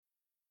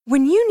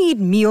When you need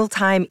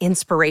mealtime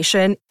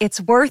inspiration,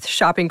 it's worth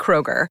shopping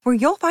Kroger, where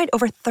you'll find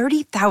over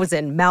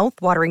 30,000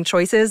 mouth-watering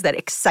choices that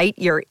excite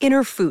your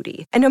inner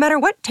foodie. And no matter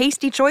what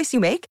tasty choice you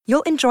make,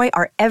 you'll enjoy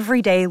our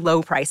everyday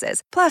low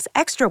prices, plus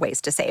extra ways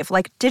to save,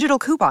 like digital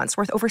coupons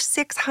worth over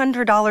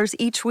 $600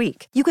 each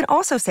week. You can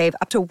also save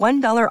up to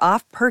 $1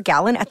 off per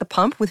gallon at the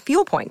pump with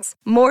fuel points.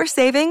 More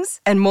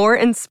savings and more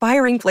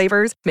inspiring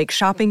flavors make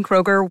shopping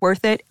Kroger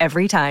worth it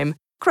every time.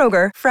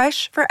 Kroger,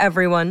 fresh for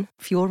everyone.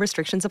 Fuel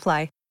restrictions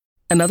apply.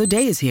 Another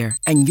day is here,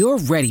 and you're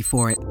ready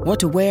for it. What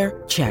to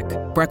wear? Check.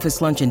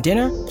 Breakfast, lunch, and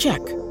dinner? Check.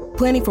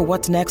 Planning for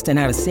what's next and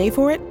how to save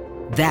for it?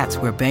 That's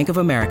where Bank of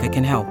America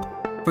can help.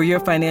 For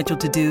your financial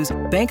to-dos,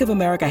 Bank of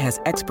America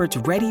has experts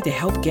ready to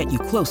help get you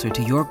closer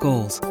to your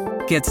goals.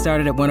 Get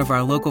started at one of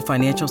our local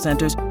financial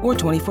centers or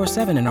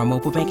 24/7 in our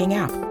mobile banking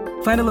app.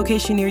 Find a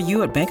location near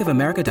you at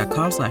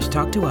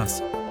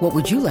bankofamerica.com/talktous. What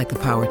would you like the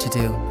power to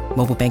do?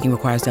 Mobile banking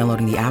requires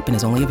downloading the app and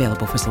is only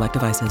available for select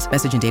devices.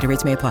 Message and data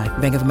rates may apply.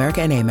 Bank of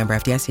America N.A., member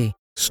FDIC.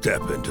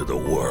 Step into the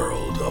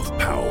world of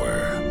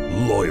power,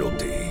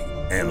 loyalty,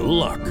 and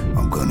luck.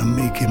 I'm gonna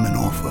make him an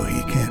offer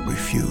he can't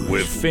refuse.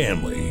 With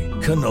family,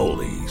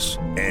 cannolis,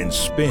 and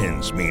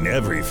spins mean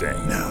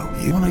everything. Now,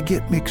 you wanna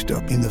get mixed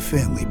up in the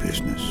family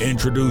business.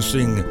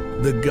 Introducing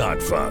The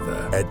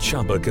Godfather at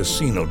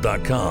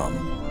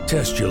ChumbaCasino.com.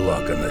 Test your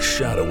luck in the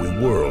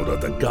shadowy world of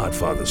The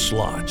Godfather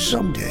slot.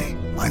 Someday,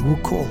 I will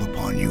call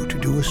upon you to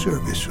do a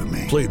service for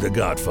me. Play The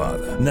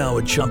Godfather, now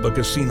at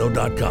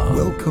ChumbaCasino.com.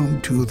 Welcome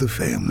to the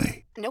family.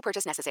 No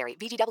purchase necessary.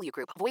 VGW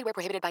Group. Void where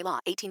prohibited by law.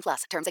 18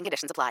 plus. Terms and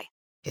conditions apply.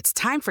 It's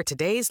time for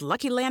today's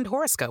Lucky Land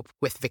horoscope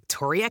with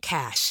Victoria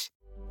Cash.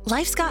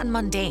 Life's gotten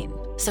mundane,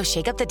 so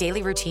shake up the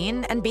daily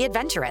routine and be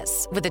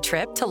adventurous with a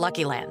trip to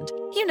Lucky Land.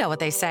 You know what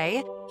they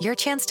say. Your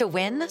chance to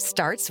win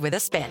starts with a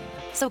spin.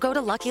 So go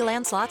to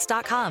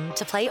LuckyLandSlots.com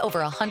to play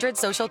over 100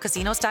 social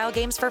casino-style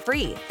games for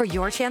free for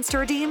your chance to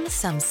redeem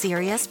some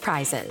serious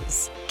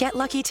prizes. Get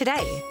lucky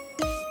today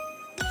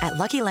at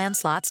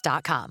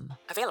LuckyLandSlots.com.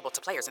 Available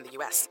to players in the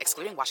U.S.,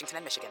 excluding Washington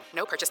and Michigan.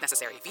 No purchase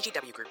necessary.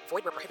 VGW Group.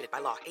 Void where prohibited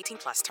by law. 18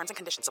 plus. Terms and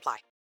conditions apply.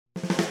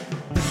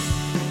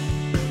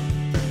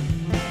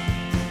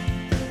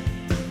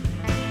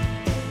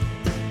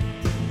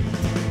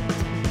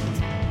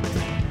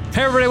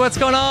 Hey everybody, what's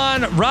going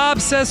on? Rob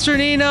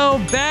Cesternino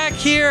back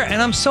here,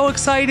 and I'm so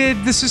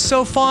excited. This is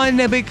so fun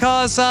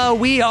because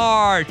we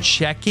are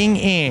checking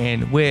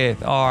in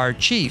with our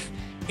chief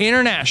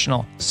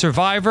international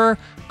survivor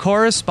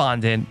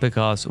correspondent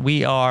because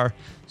we are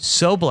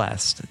so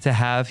blessed to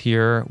have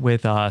here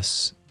with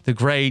us the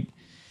great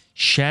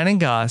Shannon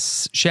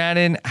Guss.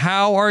 Shannon,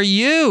 how are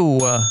you?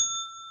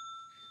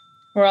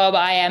 Rob,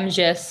 I am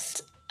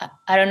just...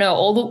 I don't know,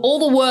 all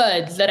the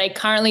words that I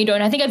currently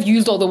don't. I think I've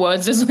used all the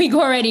words this week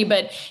already,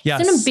 but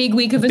yes. It's been a big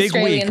week of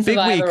Australian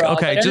Survivor. Big week.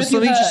 Okay, just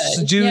let me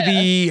just do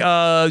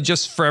the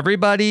just for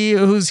everybody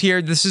who's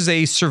here. This is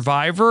a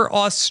Survivor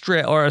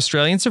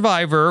Australian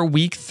Survivor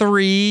Week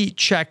 3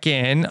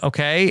 check-in.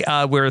 Okay,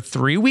 we're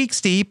 3 weeks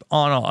deep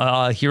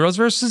on Heroes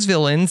versus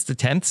Villains, the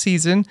 10th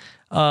season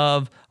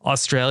of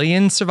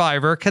Australian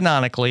Survivor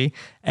canonically.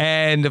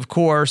 And of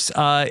course,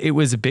 it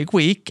was a big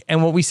week.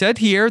 And what we said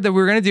here that we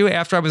were going to do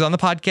after I was on the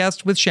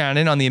podcast with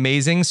Shannon on the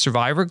amazing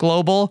Survivor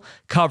Global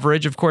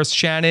coverage. Of course,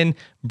 Shannon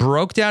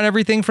broke down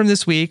everything from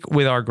this week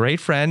with our great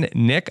friend,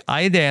 Nick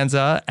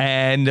Iadanza.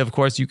 And of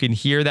course, you can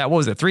hear that. What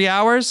was it? 3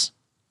 hours?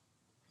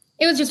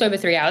 It was just over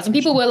 3 hours, and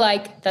people were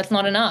like, that's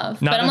not enough.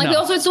 But I'm like, we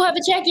also still have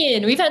a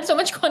check-in. We've had so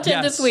much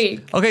content this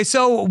week. Okay,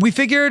 so we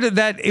figured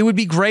that it would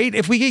be great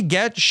if we could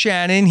get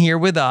Shannon here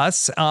with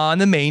us on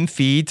the main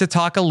feed to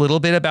talk a little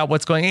bit about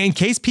what's going on, in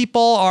case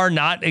people are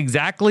not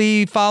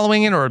exactly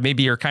following it, or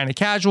maybe you're kind of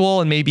casual,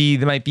 and maybe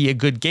there might be a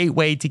good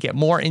gateway to get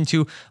more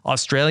into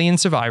Australian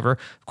Survivor.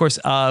 Of course,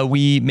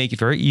 we make it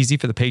very easy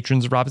for the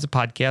patrons of Rob's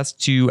Podcast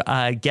to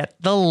get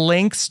the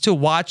links to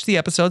watch the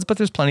episodes, but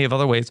there's plenty of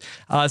other ways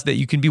so that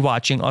you can be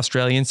watching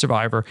Australian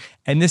Survivor.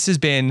 And this has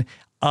been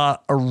a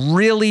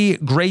really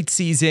great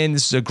season.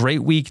 This is a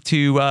great week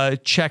to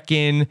check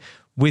in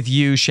with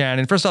you,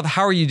 Shannon. First off,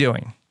 how are you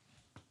doing?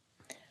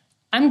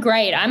 I'm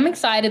great. I'm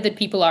excited that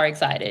people are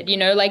excited. You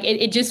know, like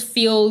it just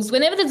feels,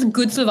 whenever there's a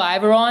good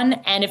Survivor on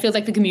and it feels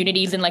like the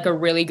community's in like a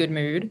really good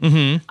mood,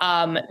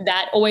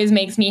 that always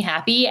makes me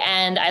happy.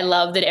 And I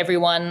love that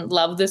everyone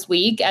loved this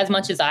week as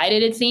much as I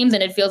did, it seems.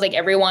 And it feels like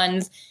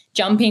everyone's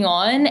jumping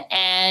on,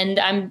 and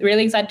I'm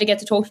really excited to get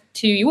to talk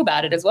to you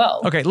about it as well.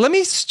 Okay, let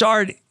me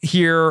start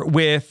here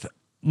with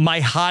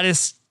my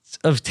hottest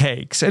of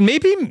takes, and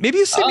maybe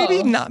you say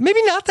maybe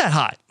not that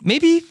hot.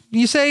 Maybe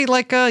you say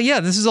like,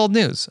 this is old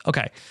news.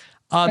 Okay,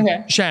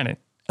 Shannon.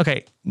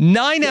 Okay,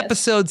 9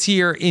 episodes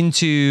here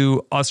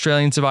into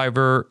Australian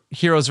Survivor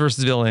Heroes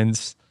versus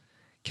Villains.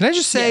 Can I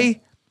just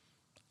say,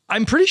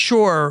 I'm pretty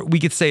sure we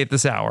could say at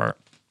this hour.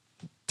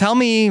 Tell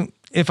me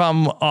if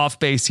I'm off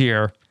base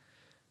here.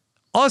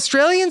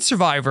 Australian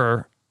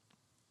Survivor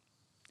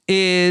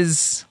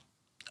is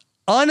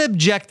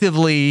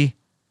unobjectively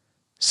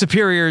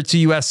superior to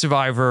US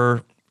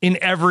Survivor in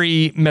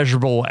every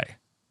measurable way.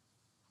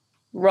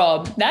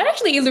 Rob, that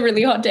actually is a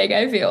really hot take,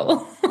 I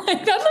feel.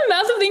 Like, that's a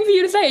massive thing for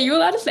you to say. Are you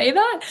allowed to say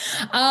that?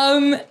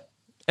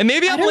 And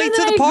maybe I'm late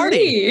to the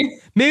party.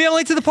 Maybe I'm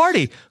late to the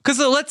party. Because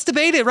let's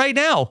debate it right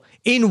now.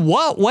 In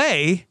what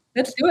way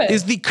Let's do it.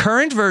 is the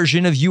current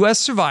version of US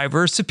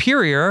Survivor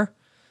superior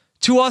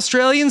to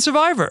Australian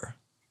Survivor?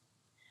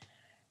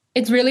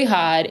 It's really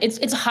hard.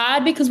 It's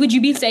hard because would you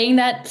be saying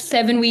that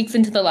 7 weeks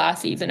into the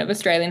last season of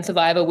Australian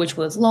Survivor, which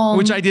was long,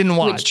 which I didn't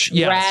watch,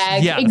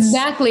 yes.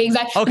 Exactly.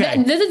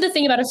 Okay. This is the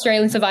thing about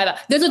Australian Survivor.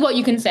 This is what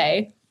you can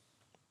say.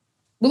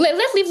 Well,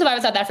 let's leave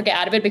Survivor South Africa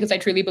out of it because I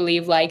truly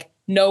believe like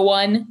no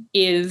one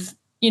is,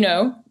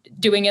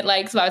 doing it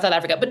like Survivor South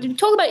Africa. But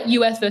talk about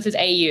US versus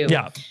AU.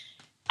 Yeah.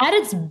 At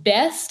its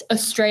best,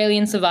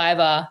 Australian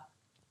Survivor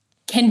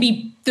can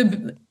be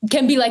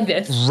like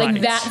this, right.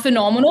 like that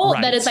phenomenal,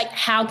 right. that it's like,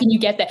 how can you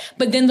get there?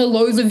 But then the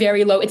lows are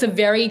very low. It's a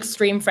very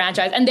extreme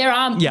franchise. And there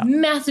are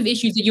massive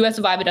issues that US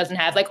Survivor doesn't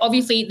have. Like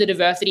obviously the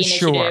diversity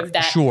initiative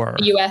that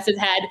the US has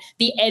had,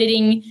 the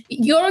editing,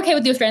 you're okay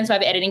with the Australian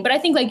Survivor editing, but I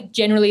think like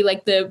generally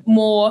like the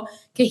more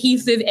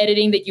cohesive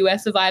editing that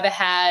US Survivor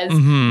has,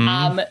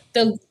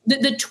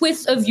 the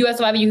twists of US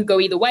Survivor you could go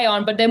either way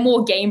on, but they're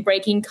more game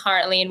breaking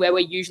currently and where we're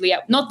usually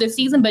at, not this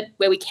season, but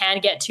where we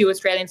can get to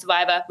Australian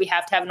Survivor, we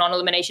have to have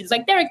non-eliminations.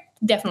 Like there are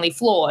definitely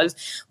flaws,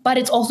 but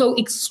it's also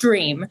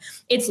extreme.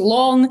 It's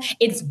long,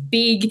 it's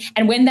big,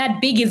 and when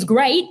that big is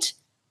great,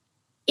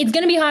 it's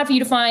going to be hard for you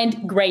to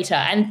find greater.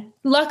 And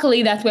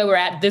luckily, that's where we're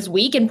at this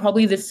week and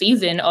probably this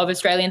season of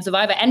Australian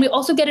Survivor. And we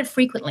also get it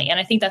frequently, and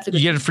I think that's a good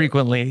thing. You get it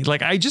frequently.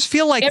 Like, I just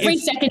feel like every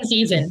second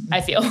season,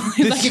 I feel.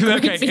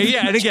 Like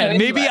and again,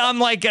 maybe I'm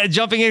like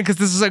jumping in because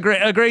this is a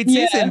great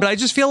season, but I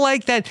just feel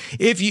like that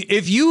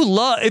if you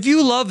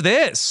love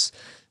this,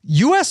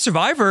 U.S.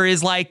 Survivor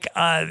is like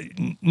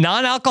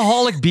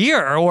non-alcoholic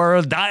beer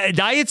or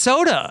diet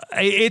soda.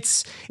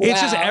 It's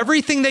just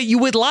everything that you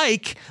would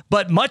like,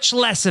 but much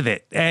less of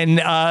it, and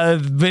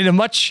in a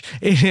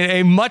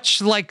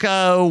much like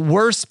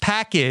worse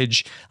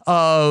package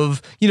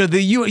of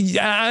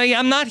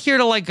I'm not here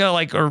to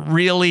like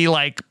really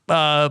like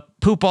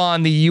poop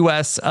on the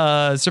U.S.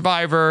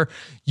 Survivor.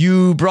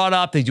 You brought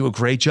up they do a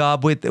great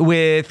job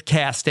with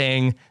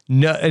casting,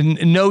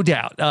 no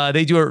doubt.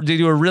 They do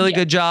a really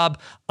good job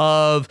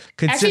of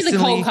consistently. Actually,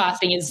 the cold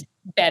casting is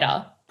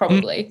better,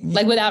 probably,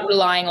 like without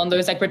relying on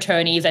those like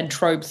returnees and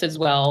tropes as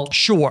well.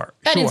 Sure.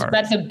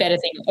 That's a better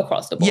thing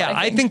across the board. Yeah,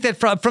 I think that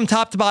from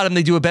top to bottom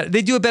they do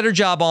a better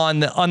job on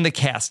the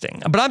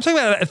casting. But I'm talking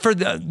about for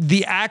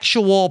the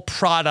actual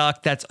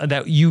product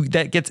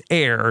that gets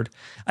aired.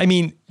 I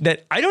mean,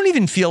 that I don't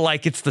even feel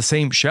like it's the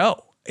same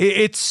show.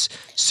 It's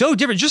so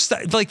different. Just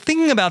like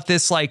thinking about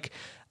this, like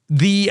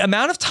the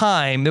amount of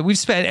time that we've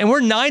spent, and we're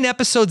 9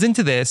 episodes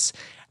into this,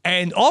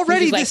 and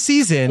already this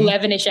season,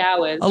 11-ish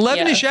hours.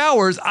 11-ish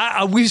hours.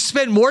 We've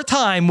spent more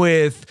time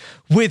with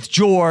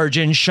George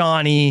and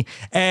Shawnee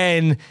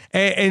and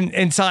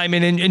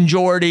Simon and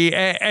Jordy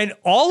and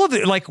all of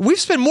it. Like we've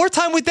spent more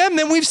time with them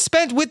than we've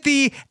spent with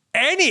the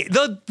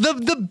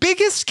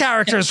biggest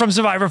characters from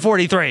Survivor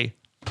 43.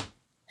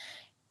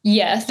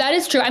 Yes, that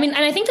is true. I mean,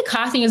 and I think the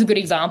casting is a good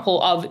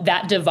example of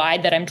that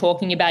divide that I'm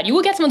talking about. You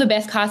will get some of the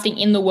best casting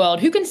in the world.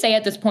 Who can say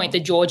at this point that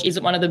George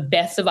isn't one of the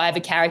best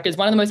Survivor characters,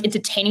 one of the most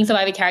entertaining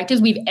Survivor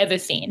characters we've ever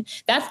seen?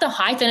 That's the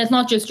height, and it's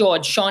not just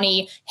George.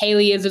 Shawnee,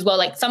 Haley is as well.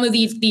 Like some of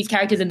these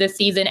characters in this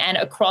season and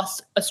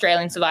across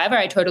Australian Survivor,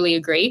 I totally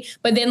agree.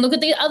 But then look at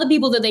the other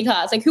people that they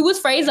cast. Like who was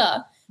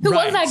Fraser? Who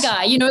was that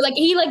guy? Like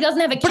he like doesn't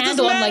have a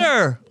candle on like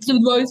the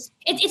most.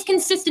 It's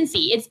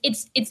consistency.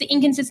 It's the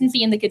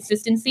inconsistency and the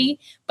consistency,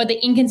 but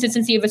the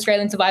inconsistency of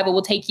Australian Survivor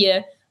will take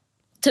you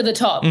to the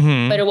top,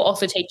 but it will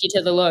also take you to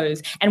the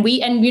lows. And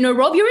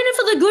Rob, you're in it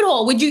for the good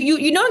haul. Would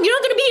you're not going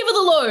to be here for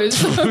the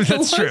lows.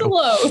 That's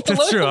true.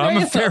 That's true.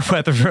 I'm a fair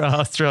weather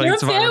Australian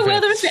Survivor. You're a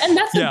fair weather, and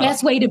that's the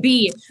best way to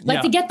be.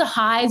 Like to get the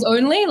highs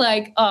only.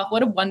 Like, oh,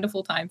 what a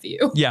wonderful time for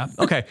you. Yeah.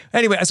 Okay.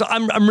 Anyway, so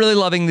I'm really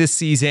loving this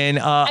season.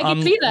 I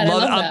can see that. I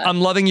love that.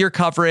 I'm loving your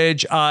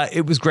coverage.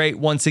 It was great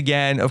once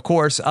again. Of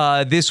course,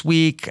 this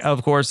week,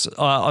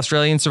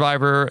 Australian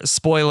Survivor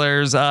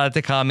spoilers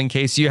to come in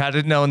case you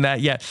hadn't known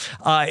that yet.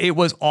 It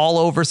was all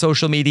over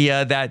social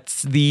media.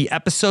 That's the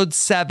episode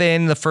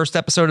 7, the first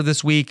episode of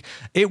this week.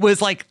 It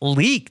was like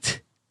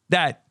leaked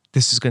that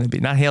this is going to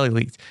be, not Haley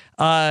leaked,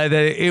 that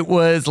it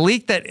was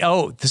leaked that,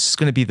 this is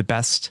going to be the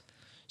best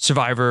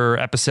Survivor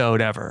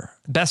episode ever.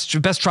 Best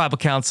tribal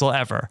council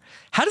ever.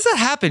 How does that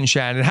happen,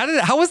 Shannon?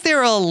 How was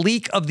there a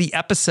leak of the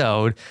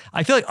episode?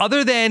 I feel like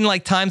other than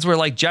like times where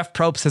like Jeff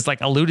Probst has like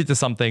alluded to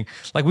something,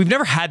 like we've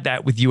never had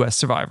that with US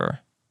Survivor.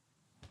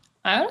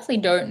 I honestly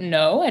don't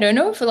know. I don't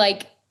know if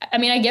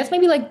I guess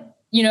maybe like,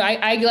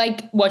 I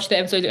like watched the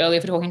episodes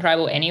earlier for Talking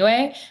Tribal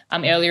anyway,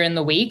 earlier in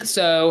the week.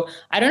 So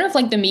I don't know if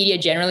like the media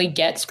generally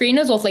get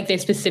screeners or if like they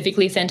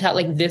specifically sent out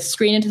like this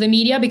screener to the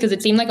media, because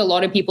it seemed like a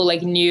lot of people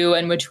like knew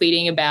and were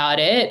tweeting about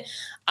it.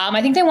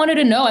 I think they wanted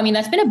to know. I mean,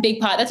 that's been a big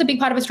part. That's a big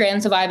part of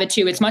Australian Survivor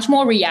too. It's much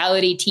more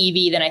reality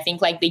TV than I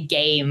think like the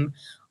game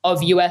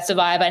of US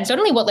Survivor and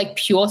certainly what like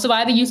pure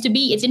Survivor used to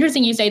be. It's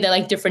interesting you say they're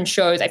like different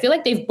shows. I feel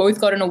like they've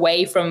both gotten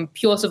away from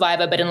pure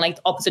Survivor, but in like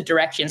opposite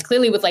directions,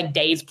 clearly with like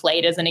Days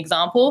Played as an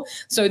example.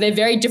 So they're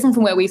very different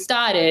from where we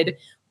started,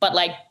 but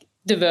like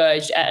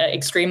diverged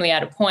extremely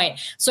at a point.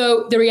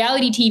 So the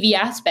reality TV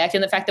aspect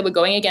and the fact that we're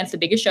going against the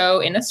biggest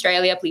show in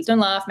Australia, please don't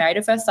laugh, Married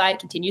at First Sight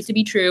continues to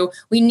be true.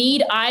 We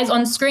need eyes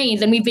on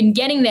screens and we've been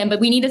getting them, but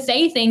we need to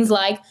say things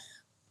like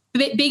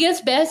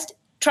biggest, best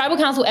tribal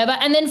council ever.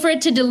 And then for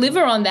it to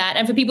deliver on that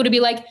and for people to be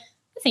like,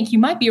 I think you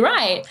might be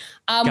right,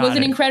 was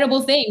an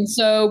incredible thing.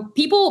 So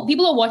people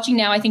are watching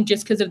now, I think,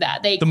 just because of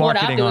that. They caught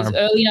up. It was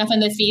early enough in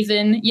the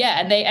season.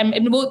 Yeah.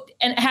 And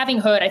having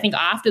heard, I think,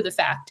 after the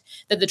fact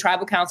that the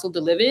tribal council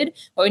delivered,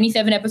 we're only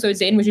 7 episodes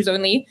in, which is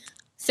only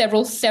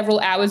several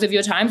hours of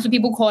your time. So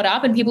people caught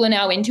up and people are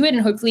now into it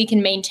and hopefully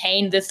can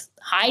maintain this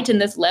height and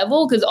this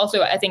level. Because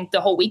also I think the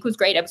whole week was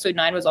great. Episode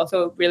 9 was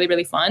also really,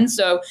 really fun.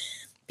 So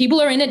people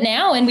are in it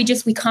now and we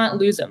can't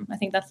lose them. I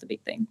think that's the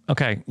big thing.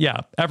 Okay. Yeah.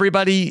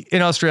 Everybody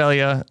in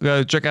Australia,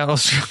 go check out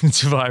Australian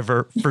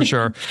Survivor for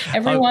sure.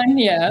 Everyone,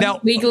 now,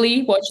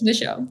 legally watch the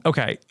show.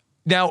 Okay.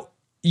 Now,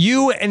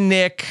 you and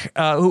Nick,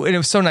 and it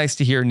was so nice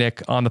to hear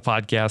Nick on the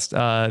podcast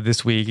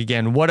this week.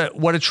 Again, what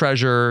a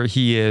treasure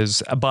he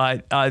is.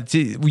 But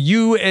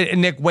you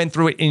and Nick went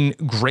through it in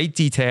great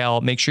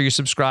detail. Make sure you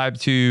subscribe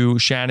to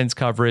Shannon's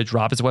coverage,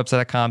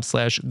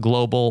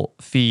 robinswebsite.com/global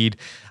feed.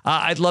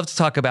 I'd love to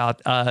talk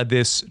about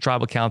this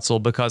tribal council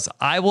because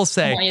I will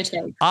say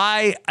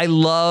I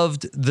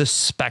loved the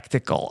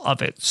spectacle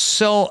of it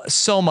so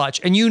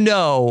much. And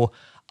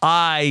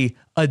I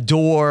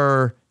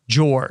adore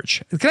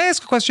George. Can I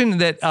ask a question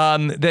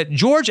that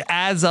George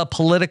as a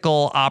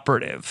political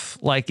operative,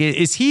 like,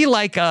 is he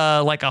like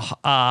a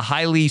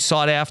highly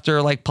sought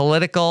after like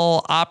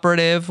political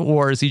operative,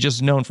 or is he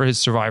just known for his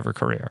Survivor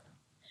career?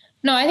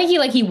 No, I think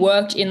he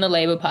worked in the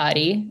Labour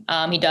Party.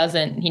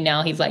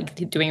 He's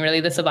like doing really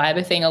the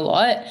Survivor thing a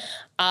lot.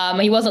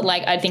 He wasn't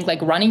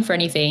running for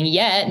anything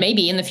yet.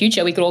 Maybe in the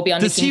future we could all be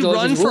under King George's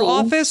rule. Does he run for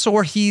office,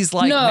 or he's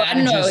like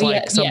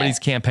manages somebody's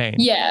campaign?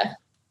 Yeah.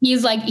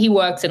 He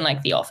works in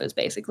like the office,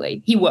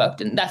 basically. He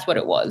worked and that's what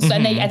it was.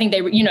 Mm-hmm. And I think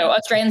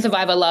Australian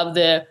Survivor love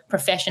the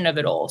profession of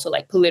it all. So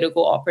like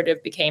political operative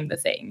became the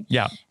thing.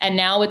 Yeah. And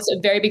now it's a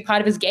very big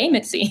part of his game,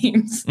 it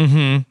seems.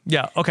 Mm-hmm.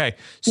 Yeah. Okay.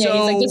 So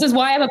he's like, this is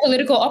why I'm a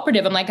political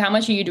operative. I'm like, how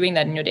much are you doing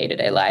that in your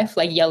day-to-day life?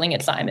 Like yelling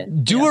at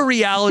Simon. Do a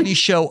reality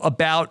show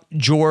about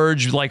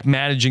George, like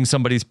managing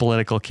somebody's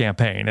political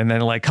campaign and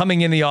then like coming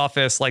in the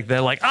office, like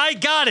they're like, I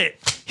got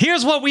it.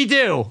 Here's what we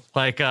do.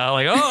 I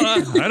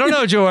don't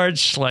know,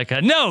 George.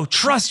 No,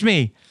 trust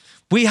me.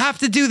 We have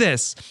to do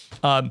this.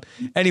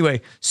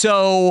 Anyway,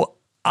 so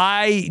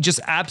I just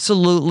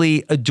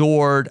absolutely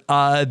adored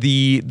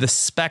the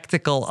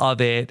spectacle of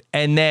it.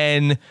 And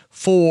then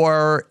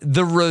for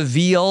the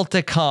reveal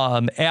to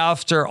come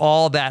after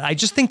all that, I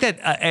just think that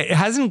it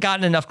hasn't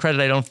gotten enough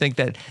credit. I don't think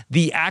that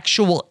the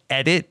actual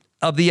edit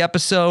of the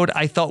episode,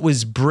 I thought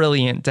was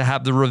brilliant to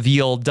have the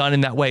reveal done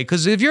in that way.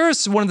 Because if you're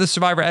one of the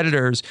Survivor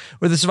editors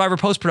or the Survivor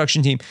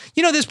post-production team,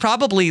 there's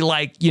probably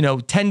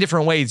 10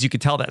 different ways you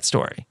could tell that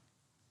story.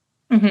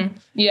 Mm-hmm.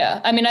 Yeah.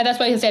 I mean, that's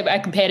why I say I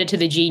compared it to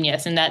The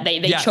Genius in that they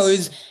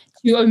chose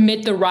to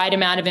omit the right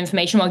amount of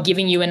information while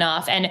giving you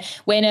enough. And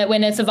when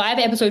a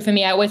Survivor episode for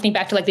me, I always think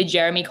back to like the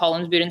Jeremy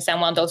Collins boot and San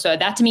Juan del Sur.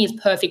 That to me is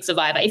perfect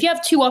Survivor. If you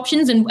have 2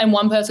 options and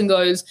one person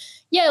goes,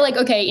 yeah, like,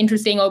 okay,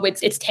 interesting, or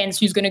it's tense,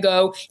 who's going to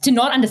go, to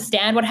not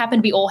understand what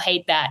happened, we all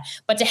hate that.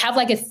 But to have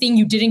like a thing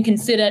you didn't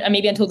consider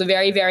maybe until the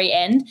very, very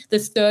end,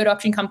 this third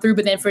option come through,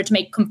 but then for it to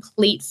make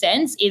complete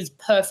sense is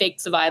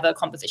perfect Survivor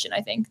composition, I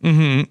think.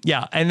 Mm-hmm.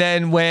 Yeah. And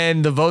then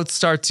when the votes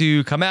start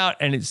to come out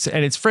and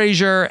it's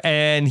Fraser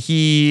and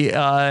he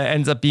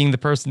ends up being the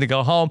person to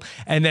go home,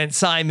 and then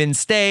Simon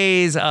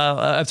stays,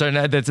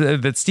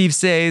 that Steve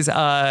stays,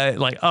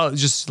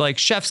 just like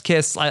chef's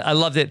kiss. I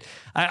loved it.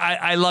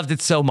 I loved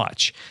it so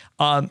much.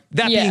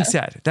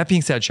 That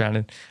being said,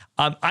 Shannon,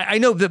 I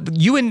know that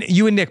you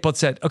and Nick both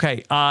said,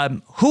 okay,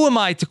 who am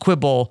I to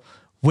quibble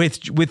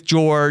with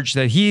George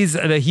that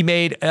he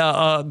made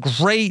a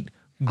great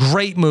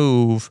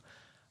move,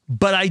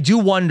 but I do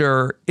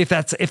wonder if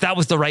that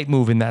was the right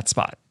move in that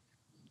spot.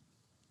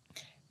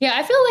 Yeah,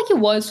 I feel like it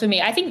was for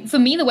me. I think for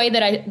me, the way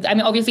that I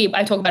mean, obviously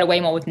I talk about it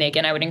way more with Nick,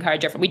 and I would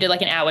encourage everyone. We did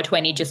like an hour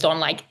 20 just on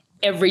like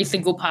every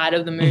single part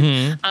of the move.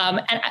 Mm-hmm.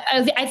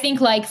 And I think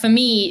like for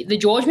me, the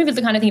George move is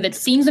the kind of thing that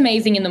seems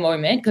amazing in the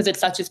moment because it's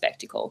such a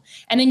spectacle.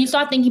 And then you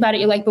start thinking about it,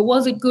 you're like, but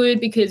was it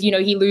good? Because,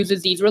 he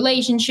loses these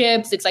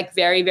relationships. It's like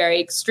very, very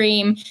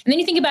extreme. And then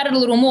you think about it a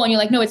little more and you're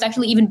like, no, it's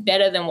actually even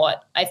better than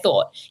what I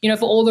thought,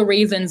 for all the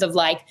reasons of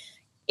like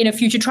in a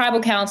future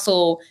tribal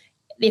council,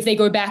 if they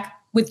go back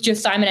with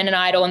just Simon and an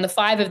idol and the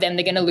 5 of them,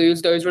 they're going to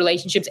lose those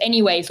relationships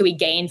anyway. So we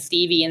gain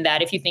Stevie in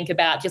that. If you think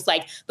about just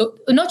like,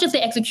 not just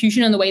the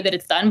execution and the way that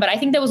it's done, but I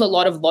think there was a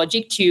lot of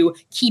logic to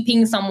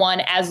keeping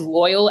someone as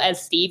loyal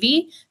as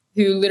Stevie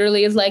who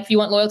literally is like, if you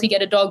want loyalty,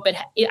 get a dog, but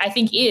I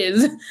think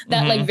is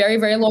that like very,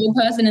 very loyal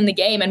person in the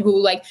game, and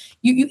who like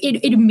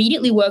it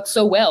immediately works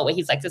so well where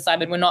he's like, to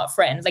Simon, we're not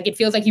friends. Like it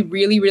feels like he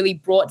really, really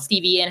brought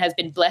Stevie in, has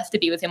been blessed to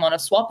be with him on a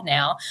swap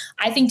now.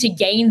 I think to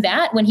gain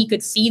that when he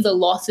could see the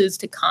losses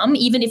to come,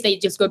 even if they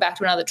just go back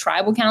to another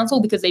tribal council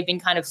because they've been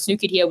kind of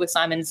snookered here with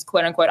Simon's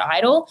quote unquote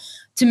idol,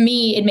 to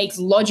me, it makes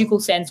logical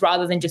sense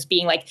rather than just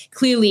being like,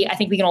 clearly, I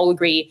think we can all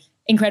agree,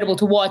 incredible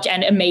to watch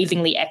and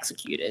amazingly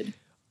executed.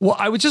 Well,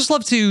 I would just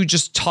love to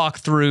just talk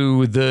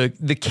through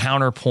the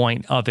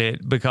counterpoint of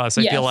it, because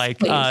I feel like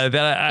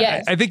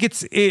that I think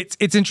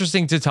it's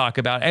interesting to talk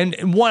about.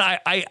 And one,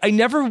 I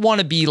never want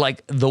to be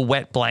like the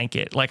wet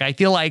blanket. Like I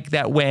feel like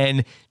that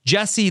when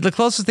Jesse, the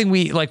closest thing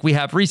we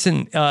have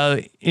recent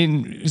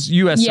in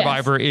U.S.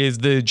 Survivor is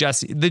the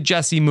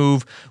Jesse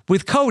move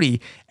with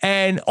Cody,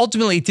 and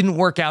ultimately it didn't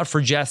work out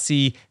for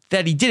Jesse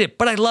that he did it,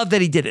 but I love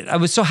that he did it. I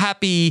was so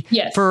happy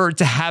to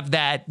have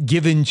that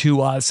given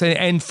to us,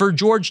 and for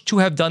George to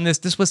have done this.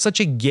 This was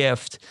such a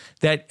gift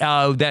that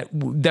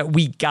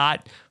we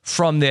got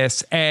from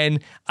this, and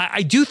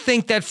I do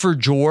think that for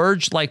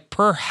George, like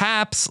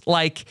perhaps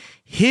like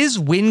his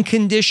win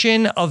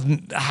condition of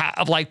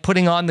like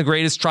putting on the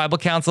greatest tribal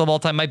council of all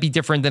time might be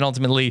different than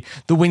ultimately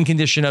the win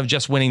condition of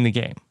just winning the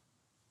game.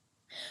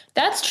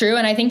 That's true.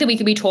 And I think that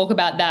we talk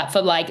about that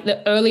for like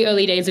the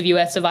early days of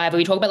US Survivor.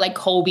 We talk about like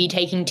Colby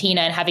taking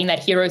Tina and having that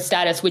hero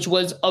status, which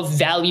was of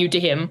value to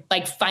him,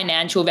 like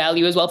financial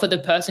value as well for the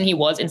person he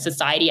was in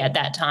society at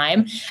that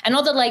time. And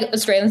not that like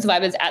Australian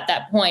survivors at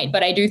that point,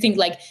 but I do think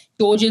like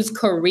George's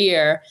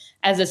career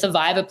as a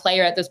Survivor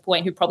player at this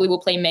point, who probably will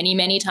play many,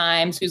 many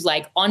times, who's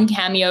like on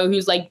Cameo,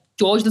 who's like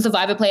George, the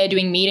Survivor player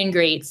doing meet and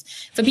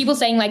greets. For people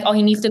saying like, oh,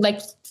 he needs to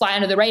like fly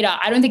under the radar,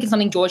 I don't think it's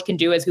something George can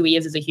do as who he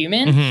is as a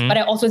human. But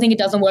I also think it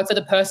doesn't work for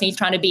the person he's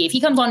trying to be. If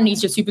he comes on and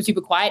he's just super,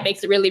 super quiet,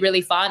 makes it really,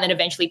 really fun, then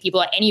eventually people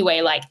are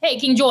anyway like, hey,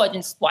 King George,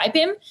 and swipe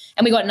him.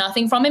 And we got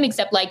nothing from him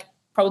except like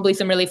probably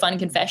some really fun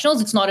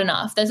confessionals. It's not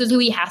enough. This is who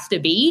he has to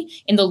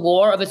be in the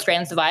lore of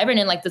Australian Survivor and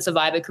in like the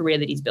Survivor career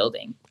that he's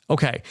building.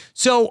 Okay.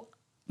 So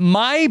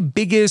my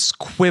biggest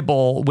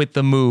quibble with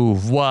the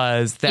move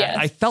was that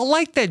I felt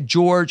like that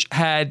George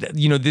had,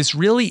 this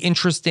really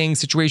interesting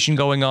situation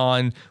going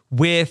on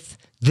with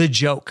the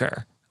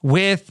Joker,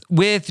 with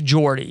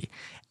Jordy.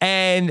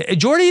 And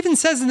Jordy even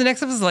says in the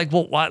next episode, like,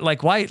 well, what,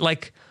 like, why,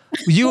 like,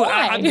 you,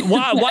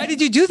 why did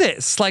you do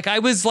this? Like, I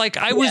was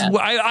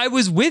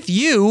with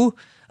you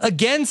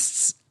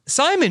against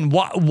Simon.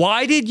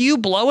 Why did you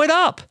blow it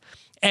up?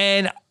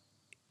 And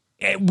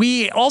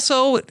we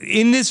also,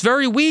 in this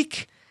very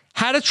week,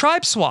 had a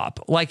tribe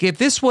swap. Like if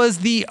this was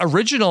the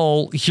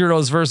original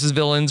heroes versus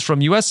villains from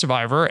US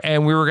Survivor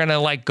and we were going to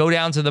like go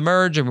down to the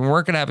merge and we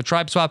weren't going to have a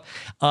tribe swap,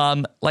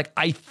 like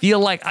I feel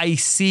like I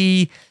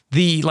see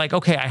the like,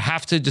 okay, I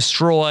have to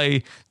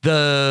destroy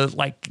the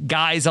like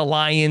guys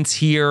alliance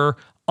here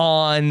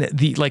on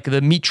the like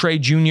the Mitre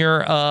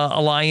Jr.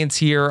 Alliance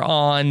here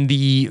on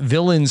the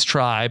villains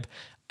tribe.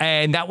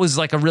 And that was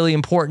like a really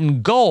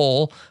important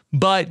goal,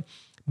 but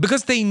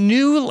because they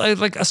knew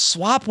like a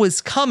swap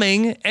was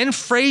coming, and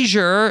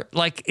Fraser,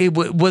 like it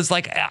was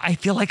like, I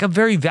feel like a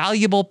very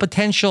valuable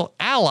potential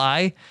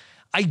ally.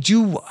 I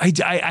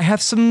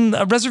have some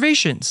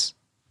reservations.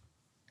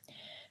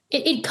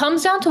 It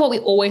comes down to what we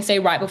always say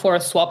right before a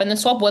swap. And the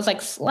swap was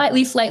like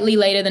slightly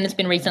later than it's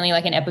been recently,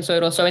 like an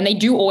episode or so. And they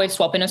do always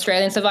swap in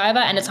Australian Survivor.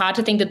 And it's hard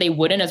to think that they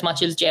wouldn't, as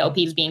much as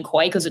JLP is being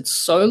coy because it's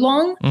so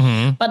long.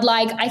 But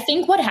like, I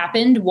think what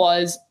happened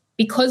was,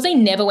 because they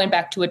never went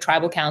back to a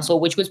tribal council,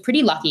 which was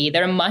pretty lucky.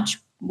 They're a much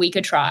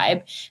weaker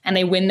tribe and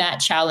they win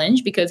that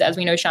challenge because, as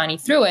we know, Shani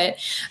threw it.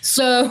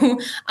 So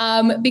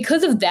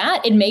because of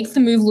that, it makes the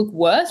move look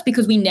worse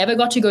because we never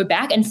got to go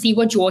back and see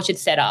what George had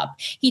set up.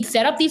 He'd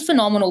set up these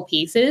phenomenal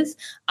pieces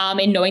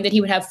in knowing that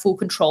he would have full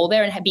control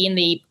there and be in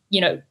the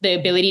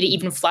ability to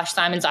even flush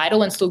Simon's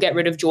idol and still get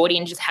rid of Jordy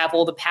and just have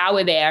all the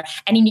power there.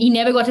 And he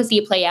never got to see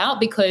it play out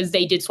because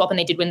they did swap and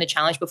they did win the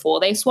challenge before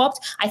they swapped.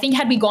 I think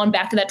had we gone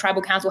back to that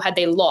tribal council, had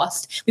they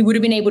lost, we would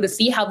have been able to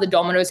see how the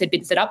dominoes had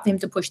been set up for him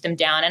to push them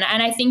down. And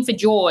I think for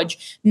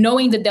George,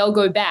 knowing that they'll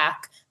go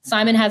back,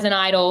 Simon has an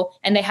idol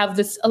and they have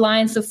this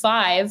alliance of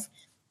 5,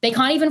 they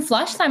can't even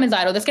flush Simon's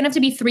idol. There's going to have to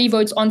be 3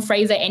 votes on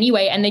Fraser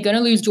anyway, and they're going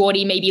to lose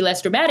Jordy, maybe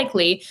less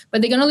dramatically,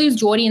 but they're going to lose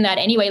Jordy in that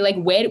anyway.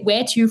 Like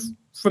where to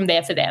from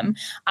there for them.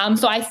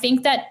 So I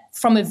think that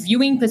from a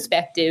viewing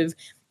perspective,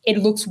 it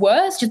looks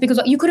worse just because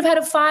you could have had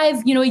a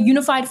 5, a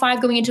unified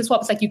 5 going into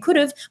swaps, like you could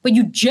have, but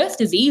you just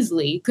as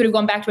easily could have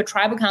gone back to a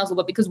tribal council.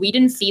 But because we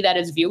didn't see that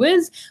as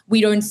viewers, we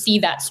don't see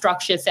that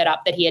structure set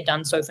up that he had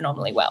done so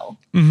phenomenally well.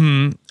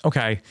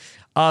 Okay.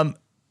 I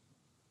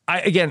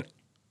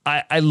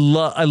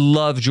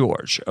love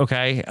George.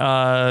 Okay.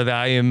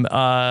 I am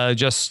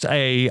just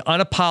a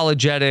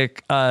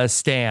unapologetic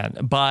stan,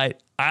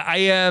 but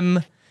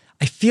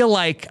I feel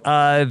like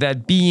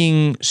that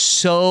being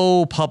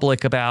so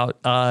public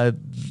about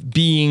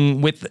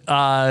being with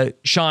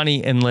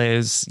Shani and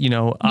Liz,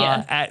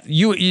 at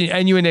you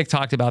and Nick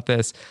talked about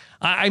this.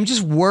 I'm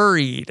just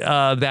worried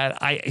that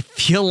I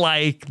feel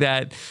like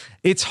that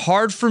it's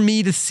hard for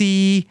me to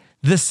see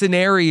the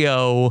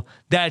scenario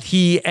that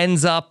he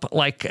ends up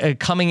like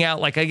coming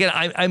out. Like, again,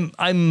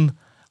 I'm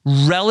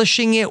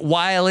relishing it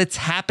while it's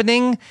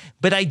happening,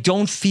 but I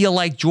don't feel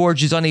like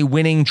George is on a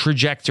winning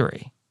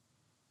trajectory.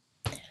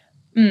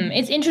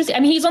 It's interesting. I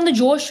mean, he's on the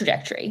George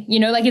trajectory, you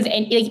know, like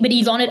but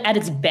he's on it at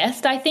its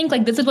best. I think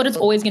like this is what it's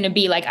always going to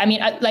be. Like, I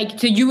mean,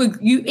 so you,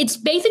 it's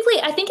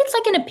basically, I think it's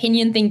like an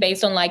opinion thing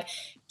based on like,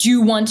 do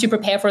you want to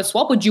prepare for a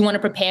swap or do you want to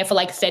prepare for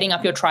like setting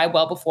up your tribe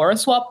well before a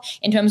swap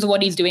in terms of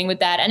what he's doing with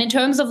that? And in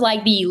terms of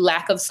like the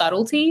lack of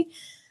subtlety,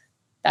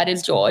 that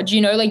is George,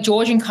 you know, like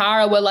George and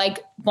Cara were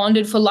like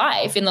bonded for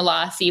life in the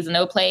last season. They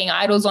were playing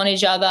idols on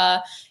each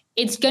other.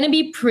 It's going to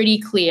be pretty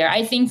clear.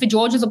 I think for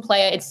George as a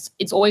player,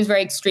 it's always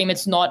very extreme.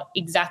 It's not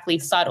exactly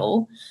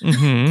subtle.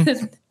 Mm-hmm.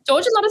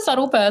 George is not a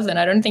subtle person.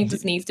 I don't think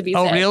this needs to be said.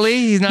 Oh, really?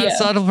 He's not a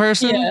subtle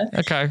person? Yeah.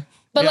 Okay.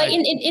 But like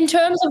in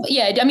terms of,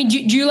 I mean, do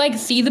you like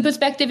see the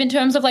perspective in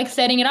terms of like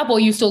setting it up, or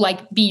you still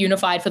like be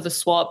unified for the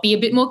swap, be a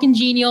bit more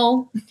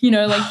congenial, you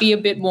know, like be a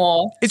bit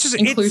more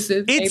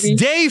inclusive? It's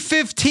day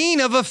 15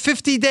 of a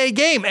 50-day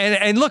game.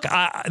 And look,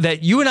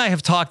 that you and I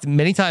have talked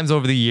many times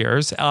over the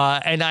years,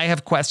 and I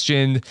have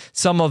questioned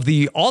some of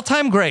the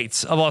all-time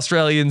greats of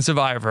Australian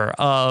Survivor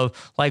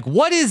of like,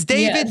 what is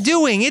David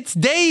doing? It's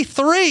day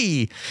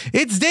 3.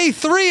 It's day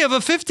 3 of a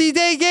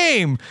 50-day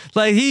game.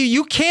 Like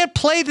you can't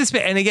play this.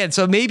 And again,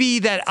 so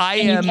maybe that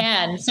you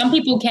can. Some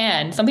people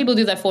can. Some people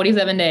do that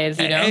 47 days,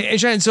 you know?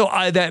 And so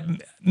that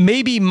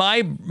maybe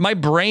my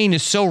brain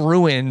is so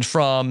ruined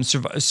from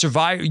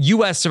Survivor,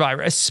 U.S.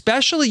 Survivor,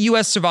 especially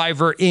U.S.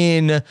 Survivor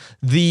in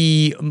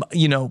the,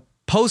 you know,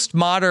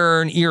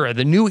 postmodern era,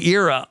 the new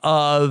era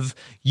of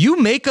you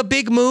make a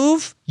big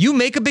move, you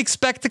make a big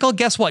spectacle,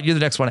 guess what? You're the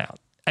next one out.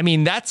 I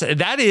mean, that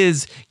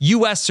is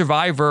U.S.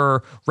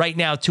 Survivor right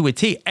now to a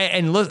T.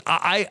 And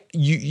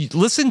you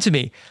listen to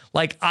me.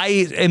 Like,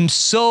 I am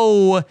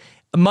so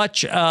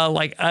much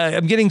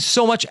I'm getting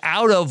so much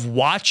out of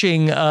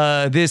watching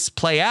this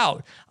play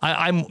out.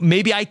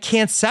 Maybe I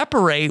can't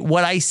separate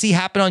what I see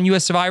happen on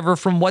U.S. Survivor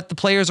from what the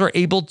players are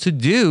able to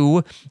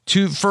do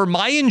for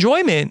my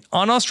enjoyment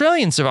on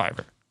Australian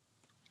Survivor.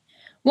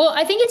 Well,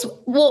 I think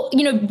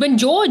you know, when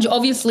George,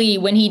 obviously,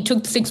 when he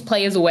took 6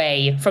 players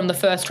away from the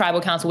first tribal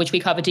council, which we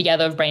covered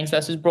together of Brains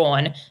versus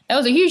Brawn, that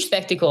was a huge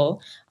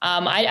spectacle.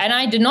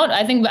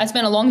 I think I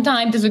spent a long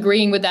time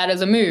disagreeing with that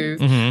as a move,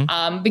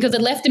 because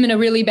it left him in a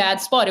really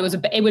bad spot. It was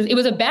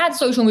a bad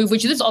social move,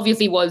 which this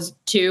obviously was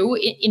too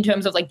in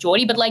terms of like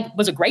Geordie, but like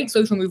was a great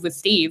social move with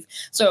Steve.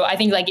 So I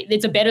think like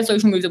it's a better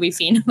social move that we've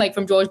seen like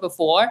from George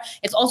before.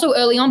 It's also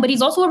early on, but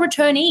he's also a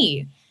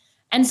returnee.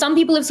 And some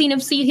people have seen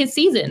his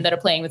season that are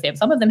playing with him.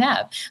 Some of them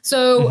have.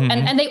 So,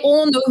 and they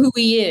all know who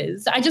he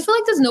is. I just feel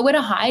like there's nowhere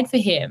to hide for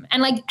him.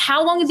 And like,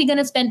 how long is he going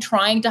to spend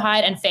trying to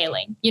hide and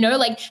failing? You know,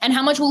 like, and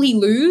how much will he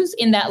lose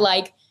in that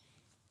like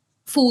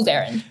fool's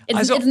errand?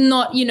 It's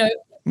not, you know.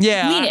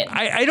 Yeah,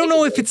 I don't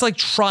know if it's like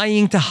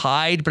trying to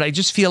hide, but I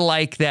just feel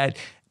like that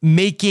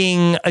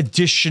making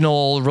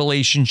additional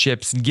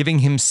relationships and giving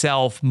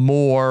himself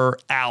more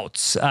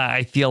outs.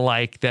 I feel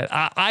like that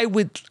I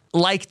would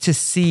like to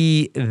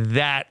see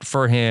that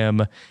for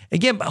him.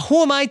 Again,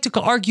 who am I to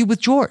argue with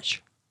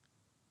George?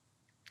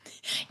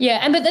 Yeah,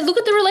 and but look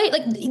at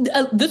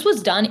the this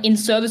was done in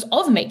service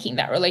of making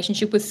that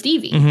relationship with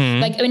Stevie.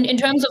 Like in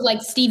terms of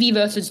like Stevie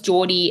versus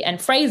Geordie and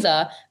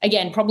Fraser,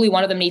 again, probably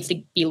one of them needs to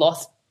be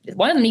lost.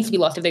 One of them needs to be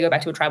lost if they go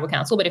back to a tribal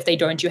council, but if they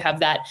don't, you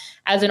have that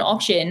as an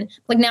option.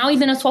 Like now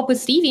he's in a swap with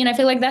Stevie, and I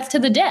feel like that's to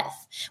the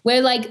death.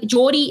 Where like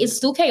Geordie is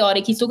still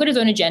chaotic, he's still got his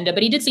own agenda,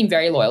 but he did seem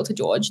very loyal to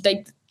George.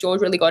 George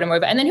really got him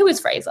over. And then who is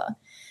Fraser?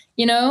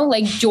 You know,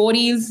 like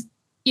Geordie's,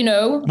 you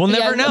know, we'll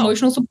never know.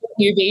 Emotional support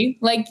newbie.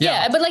 Like,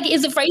 yeah, but like,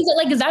 is it Fraser?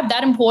 Like, is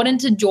that important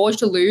to George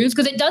to lose?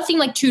 Because it does seem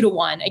like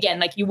 2-1.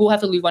 Again, like you will have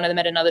to lose one of them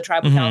at another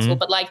tribal council,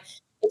 but like,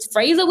 it's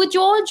Fraser with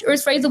George, or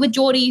is Fraser with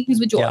Geordie who's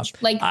with George?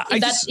 Like, is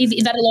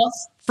that a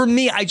loss? For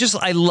me,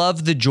 I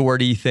love the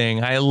Geordie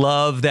thing. I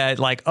love that,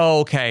 like,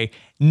 oh, okay,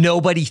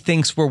 nobody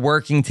thinks we're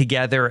working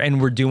together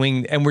and we're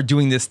doing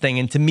this thing.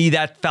 And to me,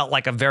 that felt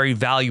like a very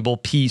valuable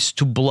piece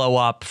to blow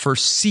up for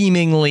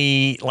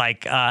seemingly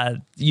like,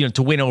 you know,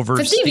 to win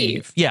over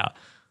Steve. Yeah.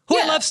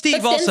 I love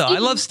Steve also. I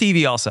love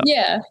Stevie also.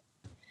 Yeah.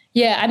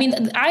 Yeah. I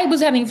mean, I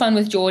was having fun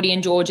with Geordie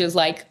and George's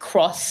like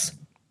cross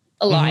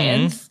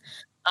alliance.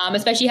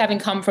 Especially having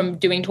come from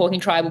doing Talking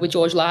Tribal with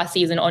George last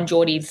season on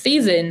Geordie's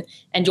season.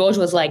 And George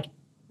was like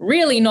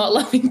really not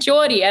loving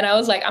Geordie. And I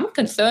was like, I'm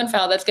concerned for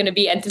how that's going to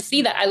be. And to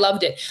see that, I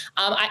loved it.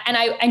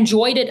 I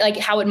enjoyed it, like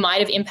how it might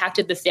have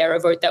impacted the Sarah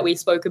vote that we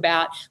spoke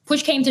about.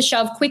 Push came to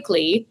shove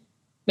quickly.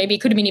 Maybe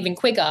it could have been even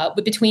quicker.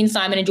 But between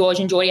Simon and George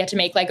had to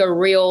make like a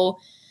real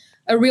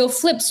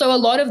flip. So a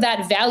lot of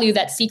that value,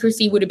 that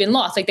secrecy would have been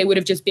lost. Like they would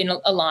have just been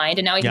aligned.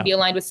 And now he can be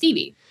aligned with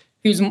Stevie,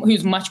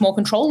 who's much more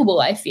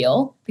controllable, I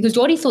feel, because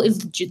Geordie still is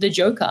the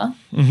Joker.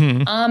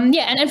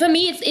 And for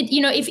me, it's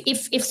you know,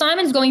 if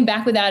Simon's going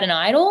back without an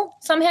idol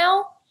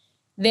somehow,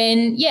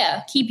 then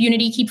keep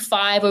unity, keep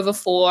 5 over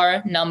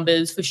 4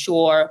 numbers for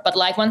sure. But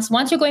like once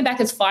you're going back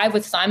as 5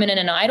 with Simon and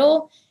an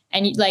idol,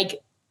 and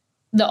like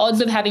the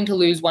odds of having to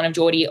lose one of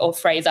Geordie or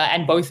Fraser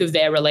and both of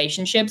their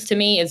relationships to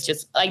me is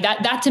just like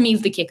that to me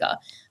is the kicker.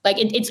 Like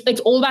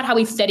it's all about how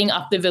he's setting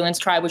up the villains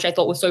tribe, which I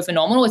thought was so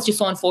phenomenal. It's just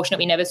so unfortunate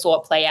we never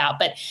saw it play out.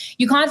 But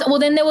you can't, well,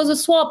 then there was a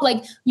swap.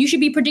 Like you should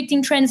be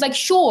predicting trends, like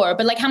sure,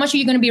 but like how much are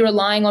you going to be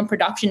relying on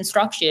production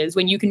structures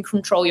when you can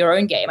control your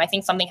own game? I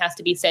think something has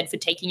to be said for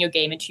taking your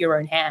game into your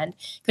own hand,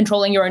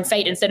 controlling your own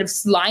fate instead of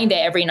lying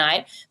there every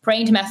night,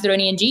 praying to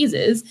Macedonian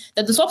Jesus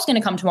that the swap's going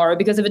to come tomorrow,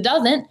 because if it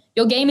doesn't,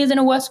 your game is in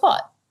a worse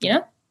spot, you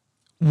know?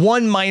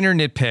 One minor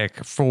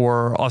nitpick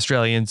for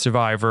Australian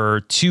Survivor: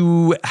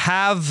 to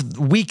have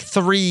week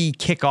 3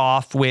 kick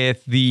off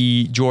with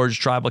the George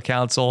Tribal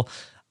Council,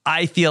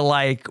 I feel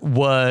like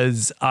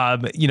was, I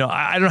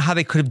don't know how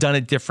they could have done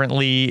it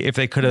differently, if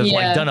they could have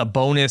like done a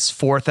bonus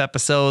 4th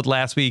episode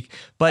last week,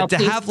 but to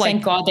have like,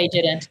 thank God they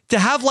didn't. To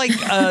have like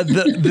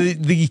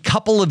the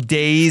couple of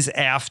days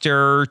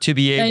after to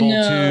be able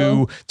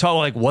to talk,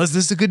 like, was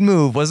this a good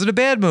move? Was it a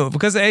bad move?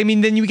 Because I mean,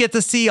 then you get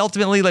to see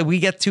ultimately, like we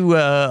get to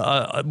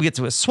a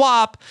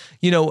swap,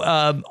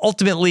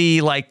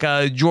 ultimately like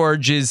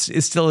George is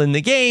still in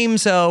the game.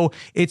 So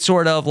it's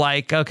sort of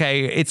like,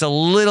 okay, it's a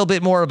little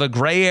bit more of a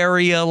gray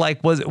area.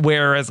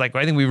 Whereas I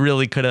think we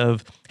really could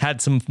have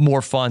had some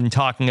more fun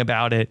talking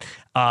about it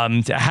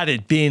had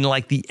it been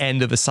like the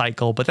end of a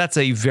cycle, but that's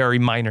a very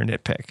minor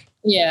nitpick.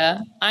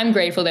 Yeah, I'm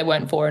grateful they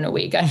weren't 4 in a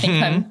week. I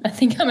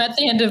think I'm at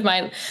the end of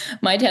my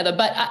tether.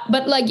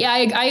 But like, yeah,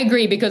 I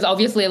agree, because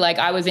obviously like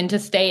I was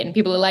interstate and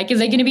people are like, is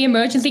there going to be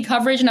emergency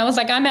coverage? And I was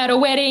like, I'm at a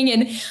wedding,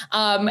 and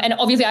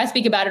obviously I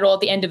speak about it all at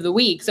the end of the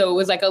week, so it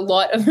was like a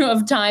lot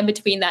of time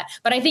between that.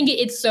 But I think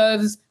it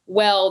serves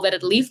well that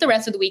at least the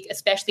rest of the week,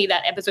 especially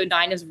that episode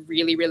 9, is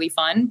really, really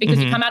fun, because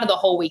you come out of the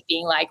whole week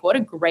being like, what a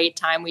great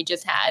time we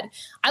just had.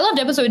 I loved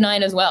episode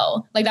 9 as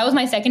well. Like that was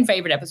my second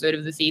favorite episode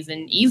of the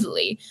season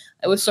easily.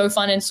 It was so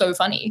fun and so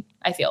funny,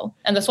 I feel.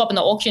 And the swap and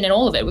the auction and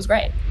all of it was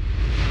great.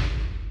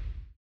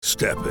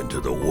 Step into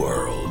the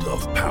world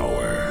of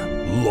power,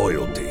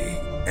 loyalty,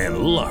 and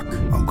luck.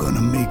 I'm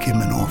gonna make him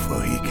an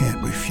offer he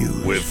can't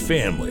refuse. With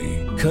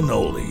family,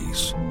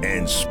 cannolis,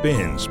 and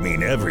spins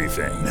mean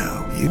everything.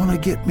 Now, you wanna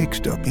get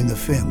mixed up in the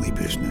family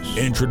business.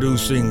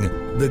 Introducing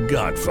The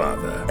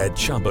Godfather at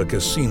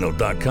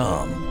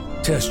ChumbaCasino.com.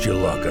 Test your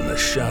luck in the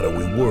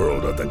shadowy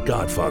world of The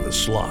Godfather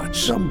slot.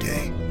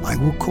 Someday, I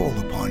will call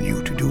upon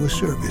you to do a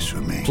service for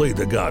me. Play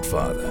The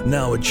Godfather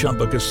now at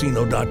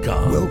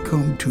ChumbaCasino.com.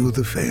 Welcome to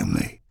the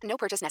family. No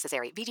purchase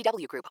necessary.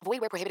 VGW Group.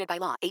 Void where prohibited by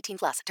law.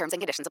 18+. Terms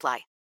and conditions apply.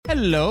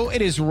 Hello,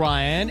 it is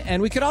Ryan,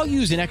 and we could all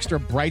use an extra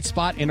bright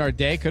spot in our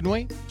day, couldn't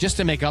we? Just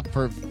to make up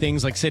for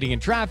things like sitting in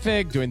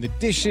traffic, doing the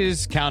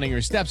dishes, counting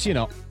your steps,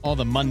 all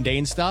the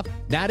mundane stuff.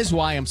 That is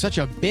why I'm such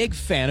a big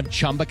fan of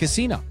Chumba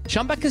Casino.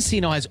 Chumba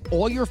Casino has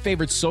all your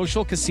favorite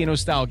social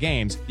casino-style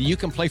games that you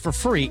can play for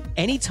free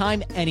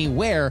anytime,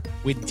 anywhere,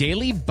 with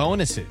daily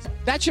bonuses.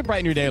 That should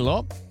brighten your day a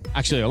little.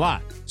 Actually, a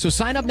lot. So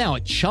sign up now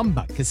at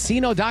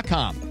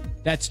ChumbaCasino.com.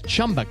 That's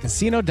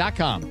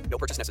ChumbaCasino.com. No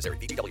purchase necessary.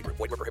 VGW Group.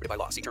 Void where prohibited by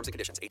law. See terms and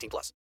conditions.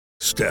 18+.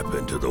 Step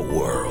into the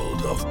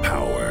world of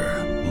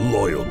power,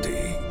 loyalty,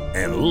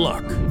 and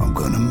luck. I'm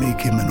gonna make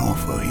him an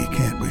offer he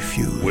can't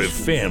refuse. With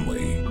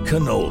family,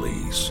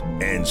 cannolis,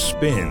 and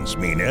spins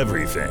mean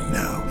everything.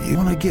 Now, you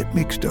wanna get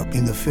mixed up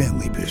in the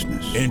family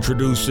business.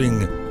 Introducing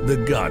The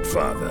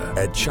Godfather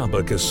at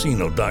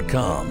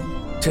ChumbaCasino.com.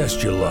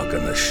 Test your luck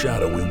in the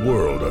shadowy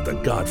world of The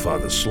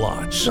Godfather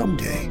slot.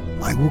 Someday,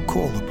 I will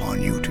call upon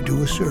you to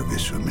do a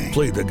service for me.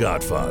 Play The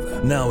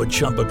Godfather now at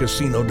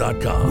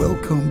ChumbaCasino.com.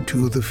 Welcome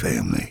to the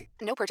family.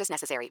 No purchase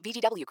necessary.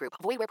 VGW Group.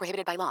 Void where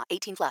prohibited by law.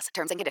 18+.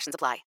 Terms and conditions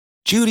apply.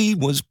 Judy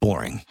was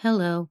boring.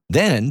 Hello.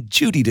 Then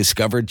Judy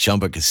discovered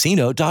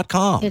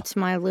ChumbaCasino.com. It's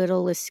my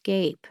little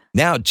escape.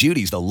 Now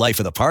Judy's the life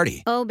of the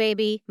party. Oh,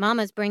 baby,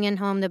 mama's bringing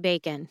home the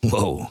bacon.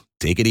 Whoa,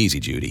 take it easy,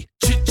 Judy.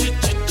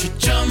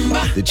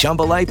 The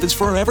Chumba life is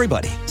for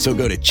everybody. So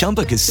go to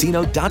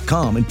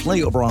ChumbaCasino.com and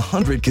play over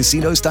 100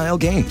 casino-style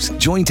games.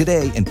 Join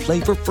today and play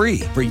for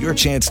free for your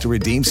chance to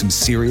redeem some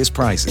serious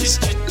prizes.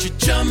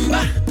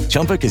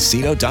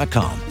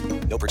 ChumbaCasino.com.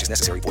 No purchase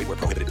necessary. Void where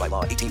prohibited by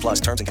law.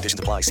 18+. Terms and conditions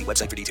apply. See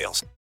website for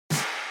details.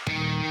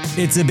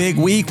 It's a big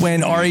week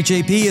when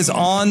RHAP is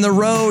on the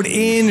road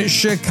in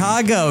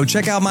Chicago.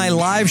 Check out my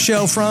live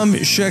show from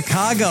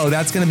Chicago.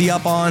 That's going to be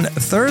up on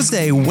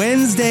Thursday.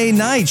 Wednesday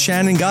night,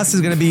 Shannon Gus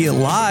is going to be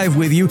live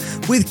with you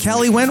with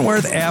Kelly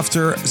Wentworth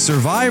after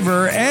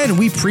Survivor. And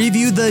we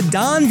preview the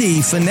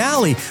Dondi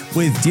finale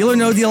with Deal or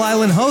No Deal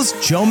Island host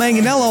Joe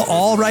Manganiello,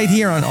 all right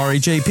here on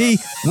RHAP.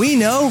 We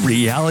know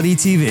reality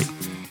TV.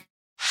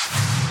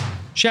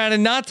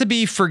 Shannon, not to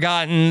be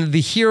forgotten,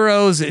 the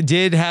Heroes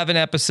did have an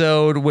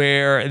episode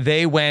where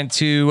they went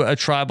to a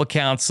tribal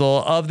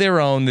council of their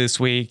own this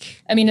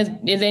week. I mean,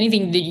 is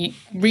anything that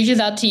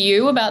reaches out to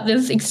you about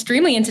this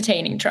extremely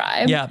entertaining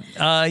tribe? Yeah.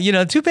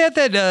 Too bad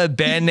that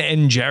Ben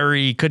and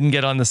Jerry couldn't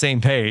get on the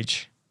same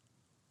page.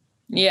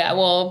 Yeah,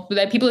 well,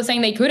 people are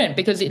saying they couldn't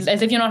because it's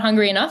as if you're not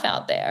hungry enough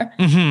out there.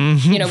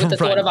 You know, with the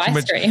thought of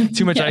ice cream.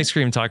 Too much ice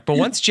cream talk. But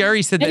once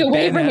Jerry said that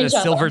Ben had a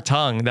silver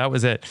tongue, that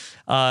was it.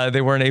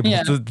 They weren't able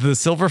to. The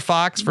silver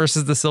fox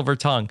versus the silver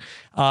tongue.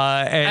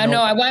 I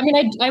know. I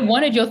mean, I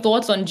wanted your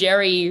thoughts on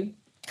Jerry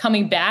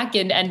coming back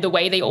and the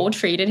way they all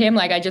treated him.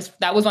 Like,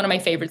 that was one of my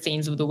favorite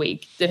scenes of the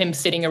week. Him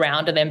sitting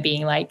around and then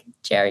being like,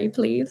 Jerry,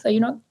 please, you're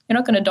not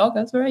going to dog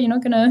us, right? You're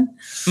not going to.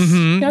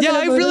 Yeah,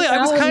 I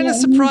was kind of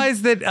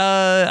surprised that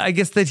I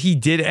guess that he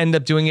did end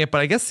up doing it,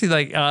 but I guess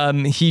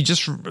he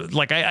just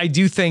like I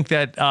do think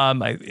that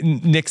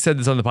Nick said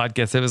this on the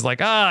podcast. It was like,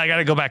 I got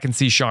to go back and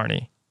see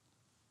Sharni.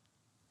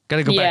 Got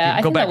to go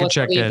back and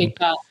check in.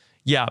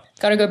 Yeah.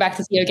 Got to go back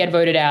to see her get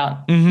voted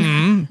out.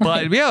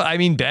 But yeah, I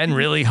mean, Ben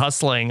really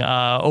hustling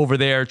over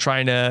there,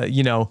 trying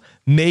to,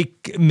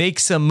 make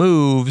some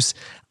moves.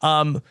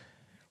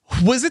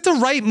 Was it the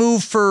right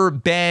move for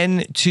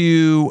Ben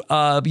to,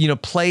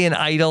 play an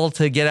idol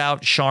to get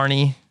out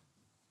Sharni?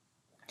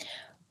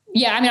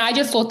 Yeah, I mean, I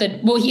just thought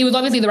that, well, he was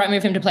obviously the right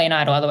move for him to play an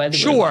idol. Otherwise,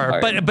 sure.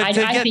 But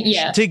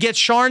to get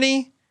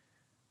Sharni,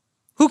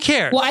 who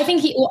cares? Well, I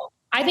think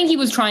he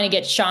was trying to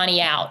get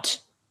Sharni out.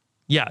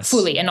 Yes.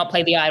 Fully and not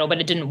play the idol, but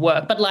it didn't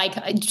work. But like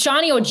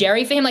Sharni or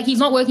Jerry for him, like he's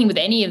not working with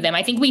any of them.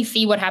 I think we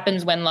see what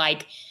happens when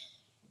like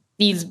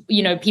these,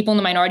 people in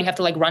the minority have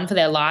to like run for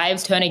their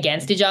lives, turn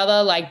against each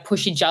other, like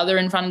push each other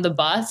in front of the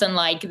bus. And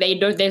like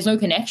there's no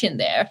connection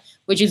there,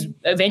 which is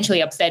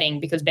eventually upsetting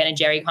because Ben and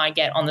Jerry can't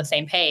get on the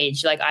same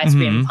page, like ice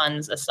cream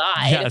puns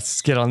aside.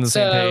 Yes, get on the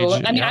same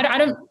page. I mean, I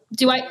don't,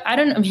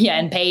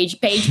 and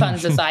page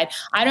puns aside,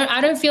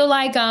 I don't feel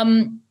like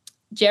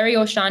Jerry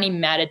or Sharni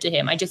mattered to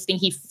him. I just think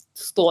he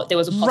thought there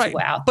was a possible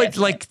out there. But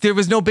like there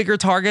was no bigger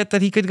target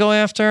that he could go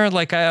after.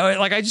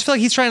 I just feel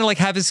like he's trying to like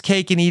have his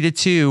cake and eat it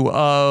too.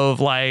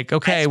 Of like,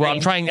 okay, well, I'm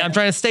trying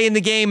to stay in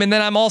the game, and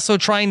then I'm also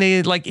trying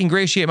to like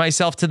ingratiate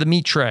myself to the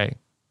meat tray.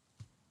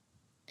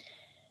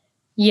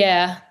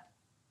 Yeah,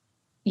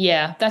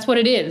 that's what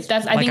it is. I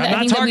think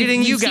I'm not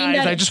targeting you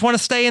guys. I just want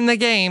to stay in the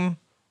game.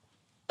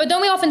 But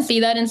don't we often see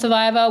that in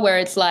Survivor, where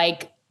it's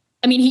like,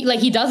 I mean,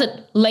 he does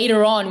it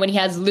later on when he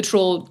has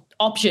literal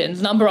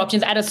number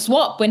options at a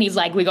swap, when he's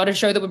like, we got to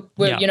show that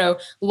we're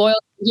loyal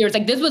here. It's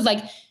like, this was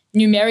like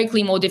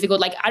numerically more difficult.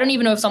 Like, I don't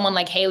even know if someone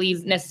like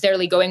Haley's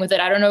necessarily going with it.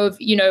 I don't know if,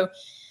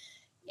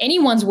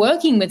 anyone's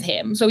working with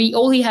him. So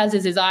all he has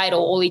is his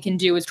idol. All he can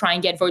do is try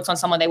and get votes on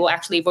someone they will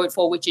actually vote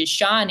for, which is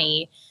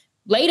Sharni.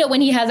 Later,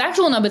 when he has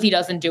actual numbers, he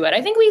doesn't do it.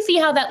 I think we see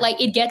how that like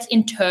it gets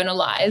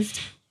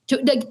internalized.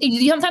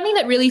 Something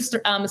that really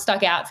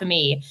stuck out for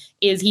me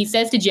is he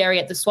says to Jerry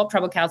at the Swap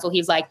Tribal Council,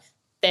 he's like,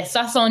 they're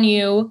sus on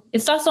you.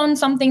 Is sus on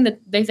something that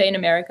they say in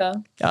America?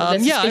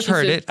 Yeah, I've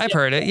heard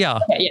it. Yeah.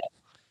 Okay, yeah.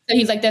 So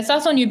he's like, they're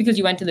sus on you because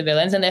you went to the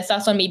villains, and they're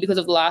sus on me because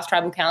of the last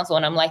tribal council.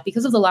 And I'm like,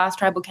 because of the last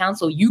tribal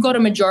council, you got a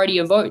majority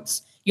of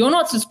votes. You're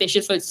not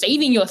suspicious for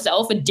saving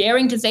yourself and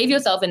daring to save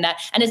yourself in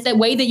that. And it's that